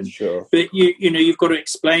happen. Sure. But you've got to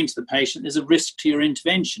explain to the patient there's a risk to your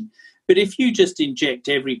intervention. But if you just inject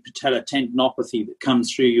every patellar tendinopathy that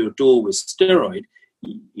comes through your door with steroid,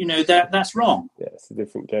 that's wrong. Yeah, it's a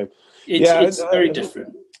different game. It's very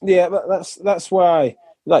different. Yeah, but that's why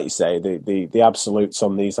like you say, the absolutes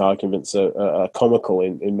on these arguments are comical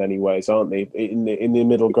in many ways, aren't they? In the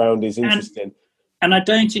middle ground is interesting. And I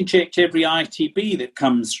don't inject every ITB that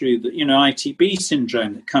comes through ITB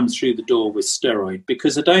syndrome that comes through the door with steroid,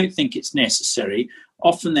 because I don't think it's necessary.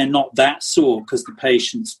 Often they're not that sore because the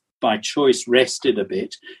patient's by choice rested a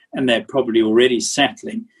bit and they're probably already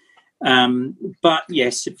settling. But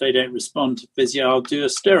yes, if they don't respond to physio, I'll do a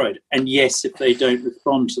steroid. And yes, if they don't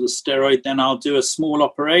respond to the steroid, then I'll do a small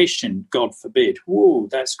operation, God forbid. Whoa,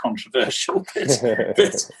 that's controversial.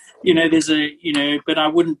 But but I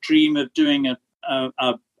wouldn't dream of doing a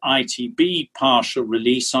ITB partial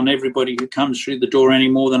release on everybody who comes through the door any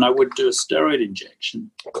more than I would do a steroid injection.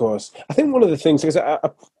 Of course. I think one of the things, because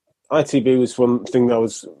ITB was one thing that I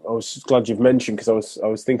was glad you've mentioned, because I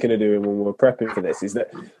was thinking of doing when we were prepping for this, is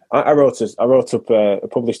that I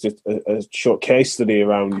published a short case study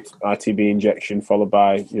around ITB injection, followed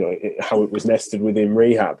by how it was nested within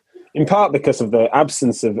rehab. In part because of the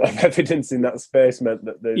absence of evidence in that space meant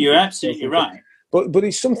that you're absolutely right. But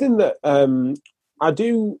it's something that I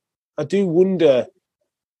do wonder.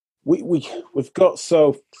 We've got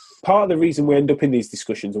so. Part of the reason we end up in these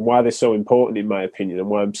discussions and why they're so important, in my opinion, and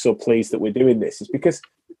why I'm so pleased that we're doing this, is because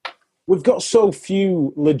we've got so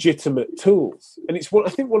few legitimate tools. And it's I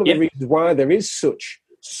think one of the reasons why there is such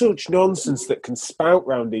nonsense that can spout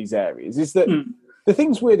around these areas is that the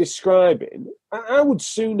things we're describing, I would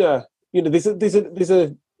sooner, there's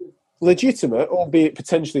a legitimate, albeit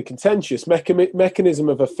potentially contentious, mechanism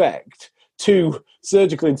of effect to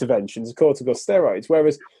surgical interventions, corticosteroids,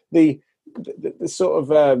 whereas the sort of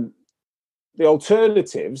the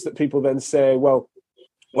alternatives that people then say, well,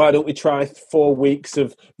 why don't we try 4 weeks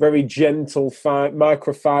of very gentle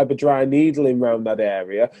microfiber dry needling around that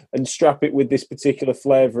area and strap it with this particular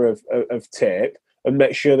flavour of tape and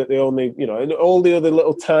make sure that they only, and all the other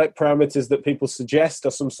little tight parameters that people suggest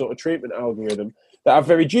are some sort of treatment algorithm that have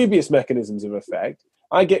very dubious mechanisms of effect.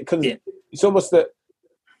 It's almost that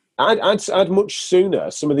I'd much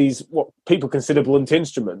sooner some of these what people consider blunt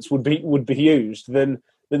instruments would be used than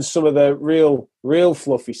some of the real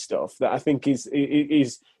fluffy stuff that I think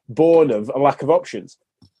is born of a lack of options.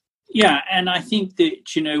 Yeah, and I think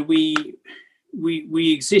that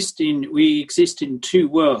we exist in two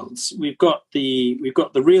worlds. We've got the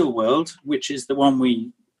real world, which is the one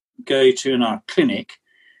we go to in our clinic,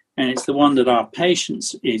 and it's the one that our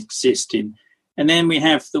patients exist in. And then we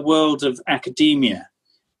have the world of academia,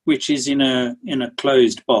 which is in a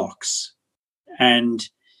closed box, and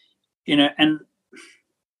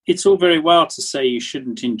it's all very well to say you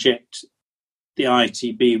shouldn't inject the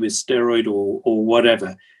ITB with steroid or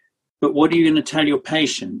whatever, but what are you going to tell your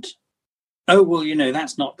patient? Oh, well,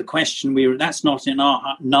 that's not the question. That's not in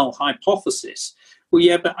our null hypothesis. Well,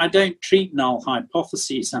 yeah, but I don't treat null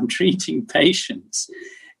hypotheses. I'm treating patients,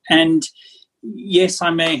 and yes, I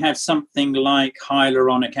may have something like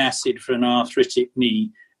hyaluronic acid for an arthritic knee.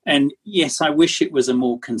 And yes, I wish it was a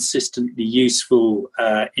more consistently useful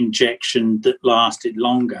injection that lasted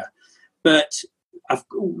longer. But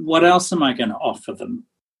what else am I going to offer them?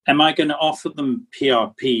 Am I going to offer them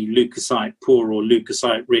PRP, leukocyte poor or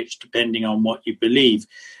leukocyte rich, depending on what you believe?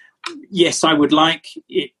 Yes, I would like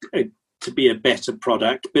it to be a better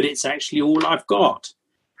product, but it's actually all I've got.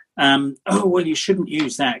 Oh, well, you shouldn't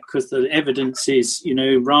use that because the evidence is,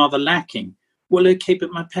 rather lacking. Well, okay,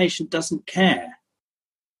 but my patient doesn't care.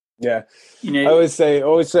 Yeah, I always say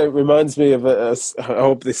it reminds me of I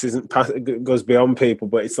hope this goes beyond people,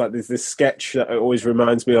 but it's like there's this sketch that it always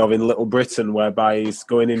reminds me of in Little Britain, whereby he's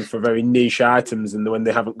going in for very niche items, and when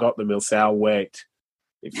they haven't got them, he'll say, "I'll wait."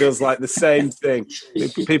 It feels like the same thing.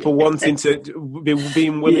 People wanting to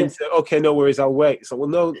being willing to, okay, no worries, I'll wait. So, well,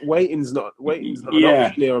 no, waiting's not an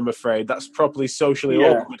option here, I'm afraid. That's properly socially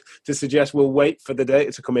awkward to suggest we'll wait for the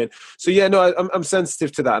data to come in. So, I'm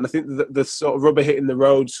sensitive to that. And I think the sort of rubber hitting the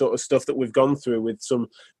road sort of stuff that we've gone through with some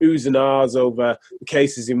oohs and ahs over the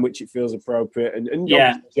cases in which it feels appropriate. And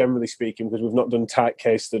generally speaking, because we've not done tight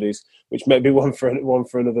case studies, which may be one for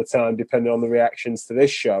another time, depending on the reactions to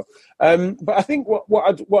this show. But I think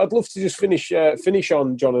what I'd love to just finish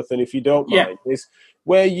on, Jonathan, if you don't mind, is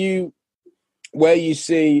where you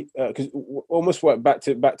see, because almost back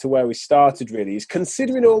to where we started, really, is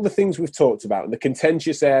considering all the things we've talked about and the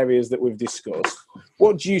contentious areas that we've discussed.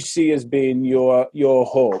 What do you see as being your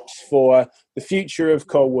hopes for the future of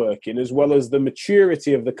co-working, as well as the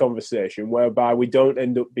maturity of the conversation, whereby we don't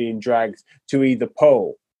end up being dragged to either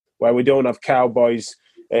pole, where we don't have cowboys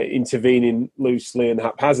intervening loosely and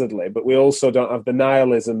haphazardly, but we also don't have the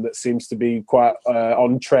nihilism that seems to be quite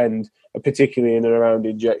on trend, particularly in and around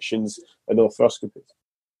injections and arthroscopies.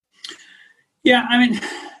 Yeah, I mean,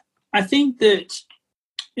 I think that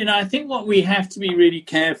I think what we have to be really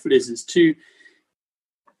careful is to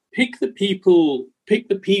pick the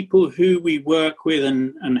people who we work with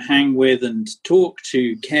and hang with and talk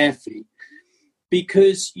to carefully,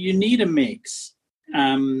 because you need a mix.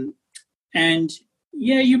 And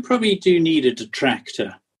you probably do need a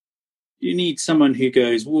detractor. You need someone who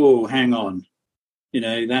goes, whoa, hang on,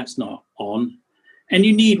 that's not on. And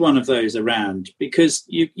you need one of those around, because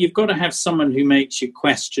you've got to have someone who makes you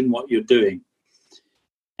question what you're doing.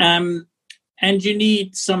 And you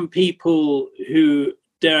need some people who,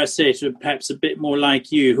 dare I say, sort of perhaps a bit more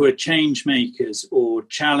like you, who are change makers or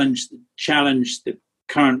challenge the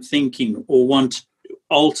current thinking or want to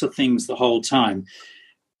alter things the whole time.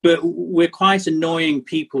 But we're quite annoying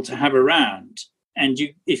people to have around. And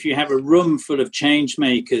if you have a room full of change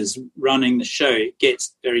makers running the show, it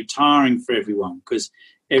gets very tiring for everyone because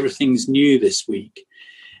everything's new this week.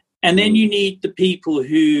 And then you need the people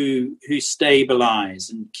who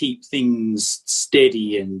stabilize and keep things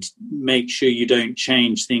steady and make sure you don't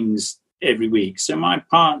change things every week. So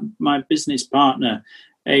my business partner,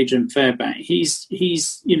 Adrian Fairbank,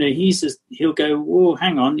 he'll go, oh,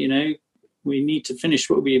 hang on, we need to finish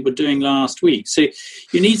what we were doing last week. So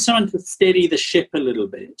you need someone to steady the ship a little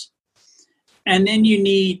bit. And then you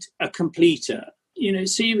need a completer.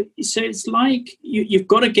 So it's like you've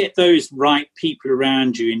got to get those right people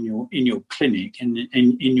around you in your clinic and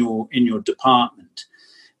in your department,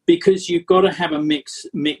 because you've got to have a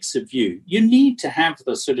mix of you. You need to have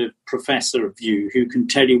the sort of professor of you who can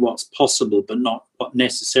tell you what's possible, but not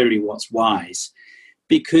necessarily what's wise.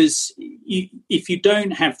 Because if you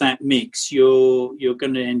don't have that mix, you're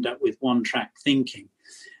going to end up with one-track thinking.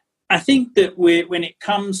 I think that when it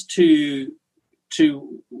comes to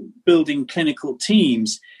building clinical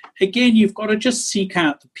teams, again, you've got to just seek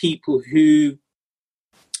out the people who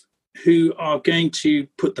are going to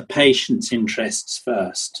put the patient's interests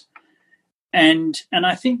first. And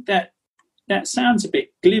I think that sounds a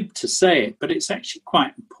bit glib to say it, but it's actually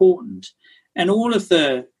quite important. And all of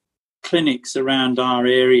the clinics around our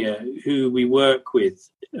area who we work with,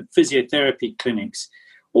 physiotherapy clinics,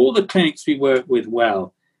 all the clinics we work with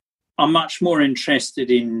are much more interested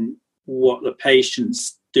in what the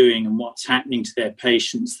patient's doing and what's happening to their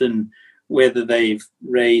patients than whether they've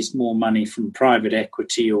raised more money from private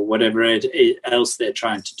equity or whatever else they're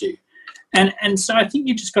trying to do. And so I think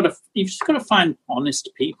you've just got to find honest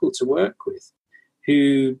people to work with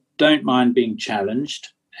who don't mind being challenged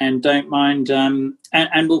and don't mind and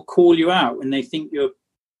will call you out when they think you're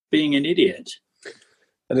being an idiot.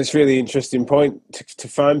 And it's really interesting point to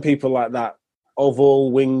find people like that of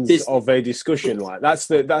all wings of a discussion. Like I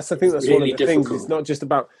think that's really one of the things. It's not just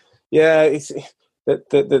about it's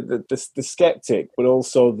the skeptic, but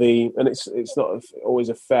also it's not always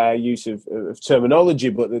a fair use of terminology,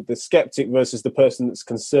 but the skeptic versus the person that's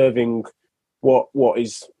conserving what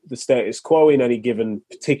is the status quo in any given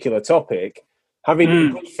particular topic. Having a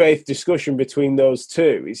good faith discussion between those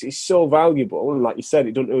two is so valuable. And like you said,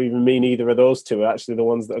 it doesn't even mean either of those two are actually the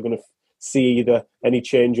ones that are going to see either any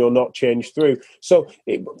change or not change through. So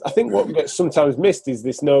I think what gets sometimes missed is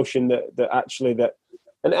this notion that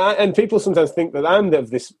and people sometimes think that I'm of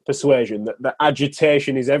this persuasion that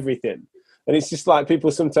agitation is everything. And it's just like people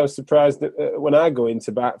are sometimes surprised that when I go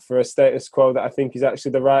into bat for a status quo that I think is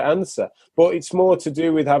actually the right answer. But it's more to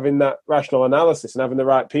do with having that rational analysis and having the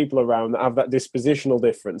right people around that have that dispositional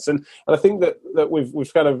difference. And I think that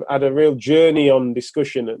we've kind of had a real journey on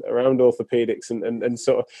discussion around orthopedics and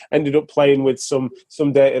sort of ended up playing with some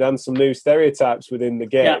dated and some new stereotypes within the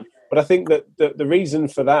game. Yeah. But I think that the reason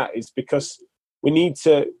for that is because we need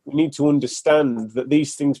to understand that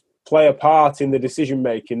these things play a part in the decision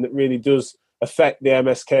making that really does affect the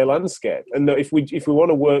MSK landscape, and that if we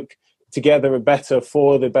want to work together better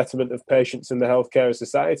for the betterment of patients and the healthcare of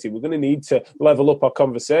society, we're going to need to level up our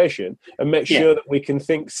conversation and make sure that we can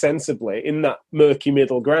think sensibly in that murky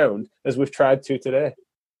middle ground as we've tried to today.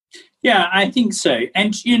 Yeah, I think so.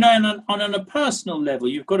 And on a personal level,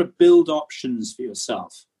 you've got to build options for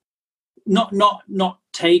yourself. Not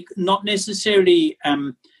necessarily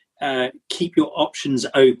keep your options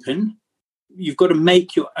open. You've got to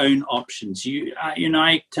make your own options.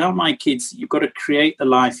 I tell my kids, you've got to create the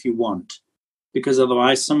life you want, because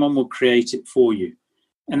otherwise someone will create it for you.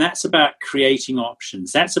 And that's about creating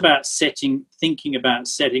options. That's about thinking about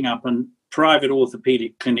setting up a private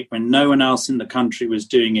orthopedic clinic when no one else in the country was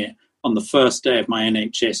doing it on the first day of my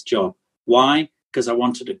NHS job. Why? Because I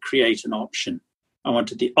wanted to create an option. I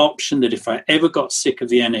wanted the option that if I ever got sick of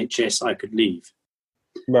the NHS, I could leave.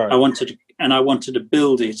 Right. I wanted to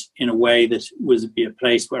build it in a way that would be a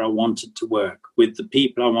place where I wanted to work with the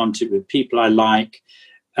people I wanted, with people I like,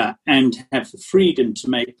 and have the freedom to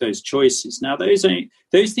make those choices. Now,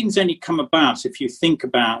 those things only come about if you think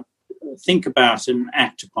about and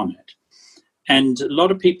act upon it. And a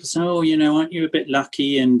lot of people say, "Oh, aren't you a bit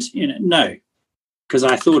lucky?" And no, because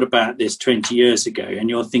I thought about this 20 years ago, and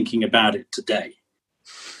you're thinking about it today.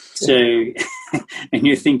 So, and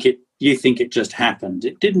you think it just happened.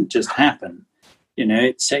 It didn't just happen.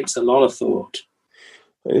 It takes a lot of thought.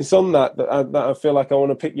 It's on that I feel like I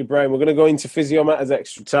want to pick your brain. We're going to go into Physio Matters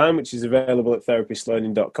Extra Time, which is available at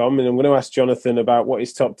therapistlearning.com. And I'm going to ask Jonathan about what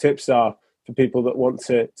his top tips are for people that want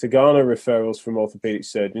to garner referrals from orthopaedic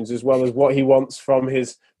surgeons, as well as what he wants from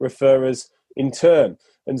his referrers in turn.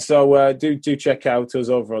 And so do check out us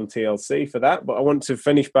over on TLC for that. But I want to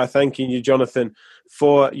finish by thanking you, Jonathan,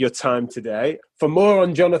 for your time today. For more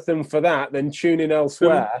on Jonathan for that, then tune in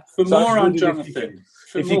elsewhere. For more on Jonathan.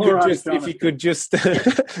 If you could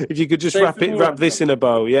just wrap this in a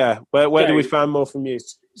bow, yeah. Where do we find more from you?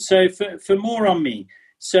 So for more on me,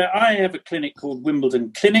 so I have a clinic called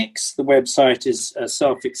Wimbledon Clinics. The website is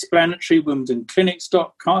self-explanatory,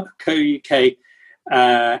 wimbledonclinics.co.uk,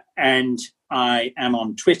 and I am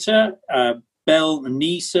on Twitter, Bell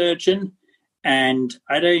Knee Surgeon, and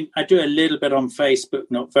I do a little bit on Facebook,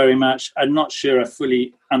 not very much. I'm not sure I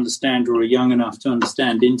fully understand or are young enough to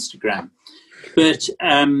understand Instagram. But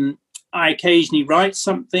I occasionally write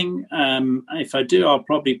something. If I do, I'll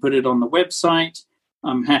probably put it on the website.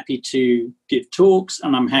 I'm happy to give talks,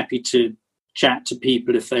 and I'm happy to chat to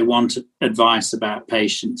people if they want advice about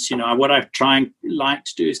patients. What I like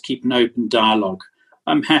to do is keep an open dialogue.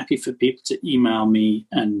 I'm happy for people to email me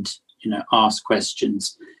and, ask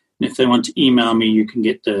questions. And if they want to email me, you can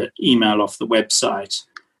get the email off the website,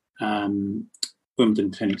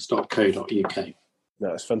 wimbledonclinics.co.uk.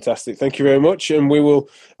 That's fantastic. Thank you very much. And we will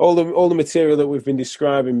all the material that we've been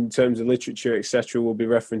describing in terms of literature, etc., we'll be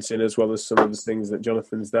referencing, as well as some of the things that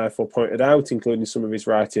Jonathan's therefore pointed out, including some of his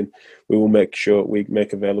writing. We will make sure we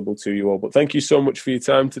make available to you all. But thank you so much for your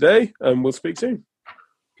time today, and we'll speak soon.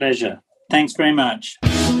 Pleasure. Thanks very much.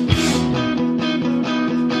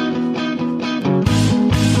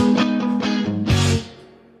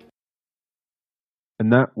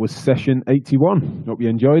 And that was session 81. Hope you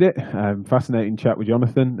enjoyed it. Fascinating chat with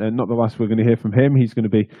Jonathan. And not the last we're going to hear from him. He's going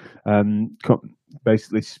to be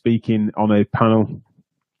basically speaking on a panel.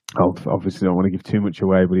 Obviously, don't want to give too much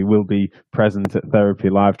away, but he will be present at Therapy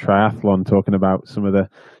Live Triathlon, talking about some of the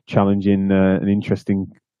challenging and interesting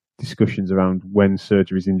discussions around when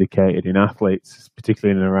surgery is indicated in athletes,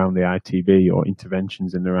 particularly in and around the ITB, or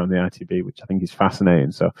interventions in and around the ITB, which I think is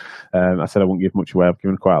fascinating. So I said I won't give much away. I've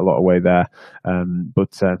given quite a lot away there,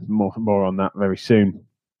 but more on that very soon.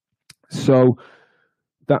 So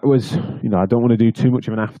that was, I don't want to do too much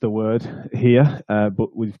of an afterword here,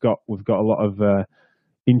 but we've got a lot of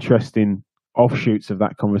interesting offshoots of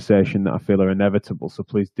that conversation that I feel are inevitable. So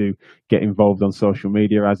please do get involved on social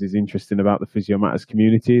media, as is interesting about the Physio Matters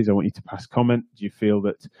communities. I want you to pass comment. Do you feel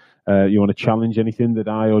that you want to challenge anything that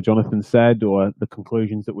I or Jonathan said, or the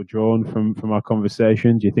conclusions that were drawn from our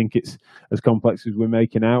conversation? Do you think it's as complex as we're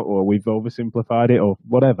making out, or we've oversimplified it, or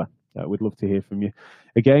whatever? We'd love to hear from you.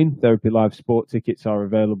 Again, Therapy Live sport tickets are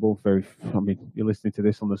available. You're listening to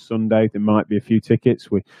this on the Sunday. There might be a few tickets.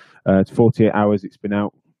 It's 48 hours it's been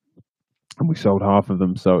out, and we sold half of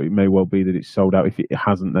them, so it may well be that it's sold out. If it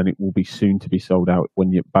hasn't, then it will be soon to be sold out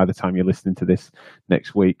by the time you're listening to this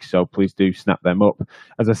next week. So please do snap them up.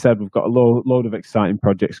 As I said, we've got a load of exciting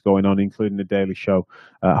projects going on, including a daily show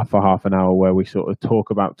for half an hour, where we sort of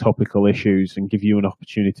talk about topical issues and give you an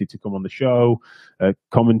opportunity to come on the show,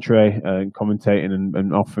 commentary and commentating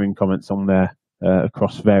and offering comments on there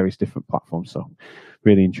across various different platforms. So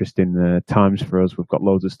really interesting times for us. We've got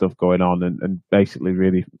loads of stuff going on, and basically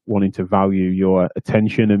really wanting to value your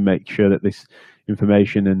attention and make sure that this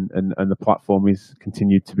information and the platform is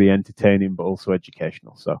continued to be entertaining but also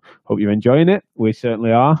educational. So hope you're enjoying it. We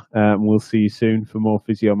certainly are. We'll see you soon for more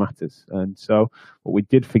Physio Matters. And so what we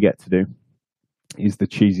did forget to do is the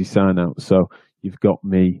cheesy sign out. So you've got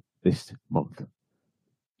me this month.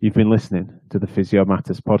 You've been listening to the Physio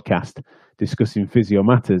Matters podcast, discussing physio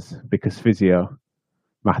matters because physio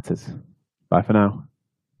matters. Bye for now.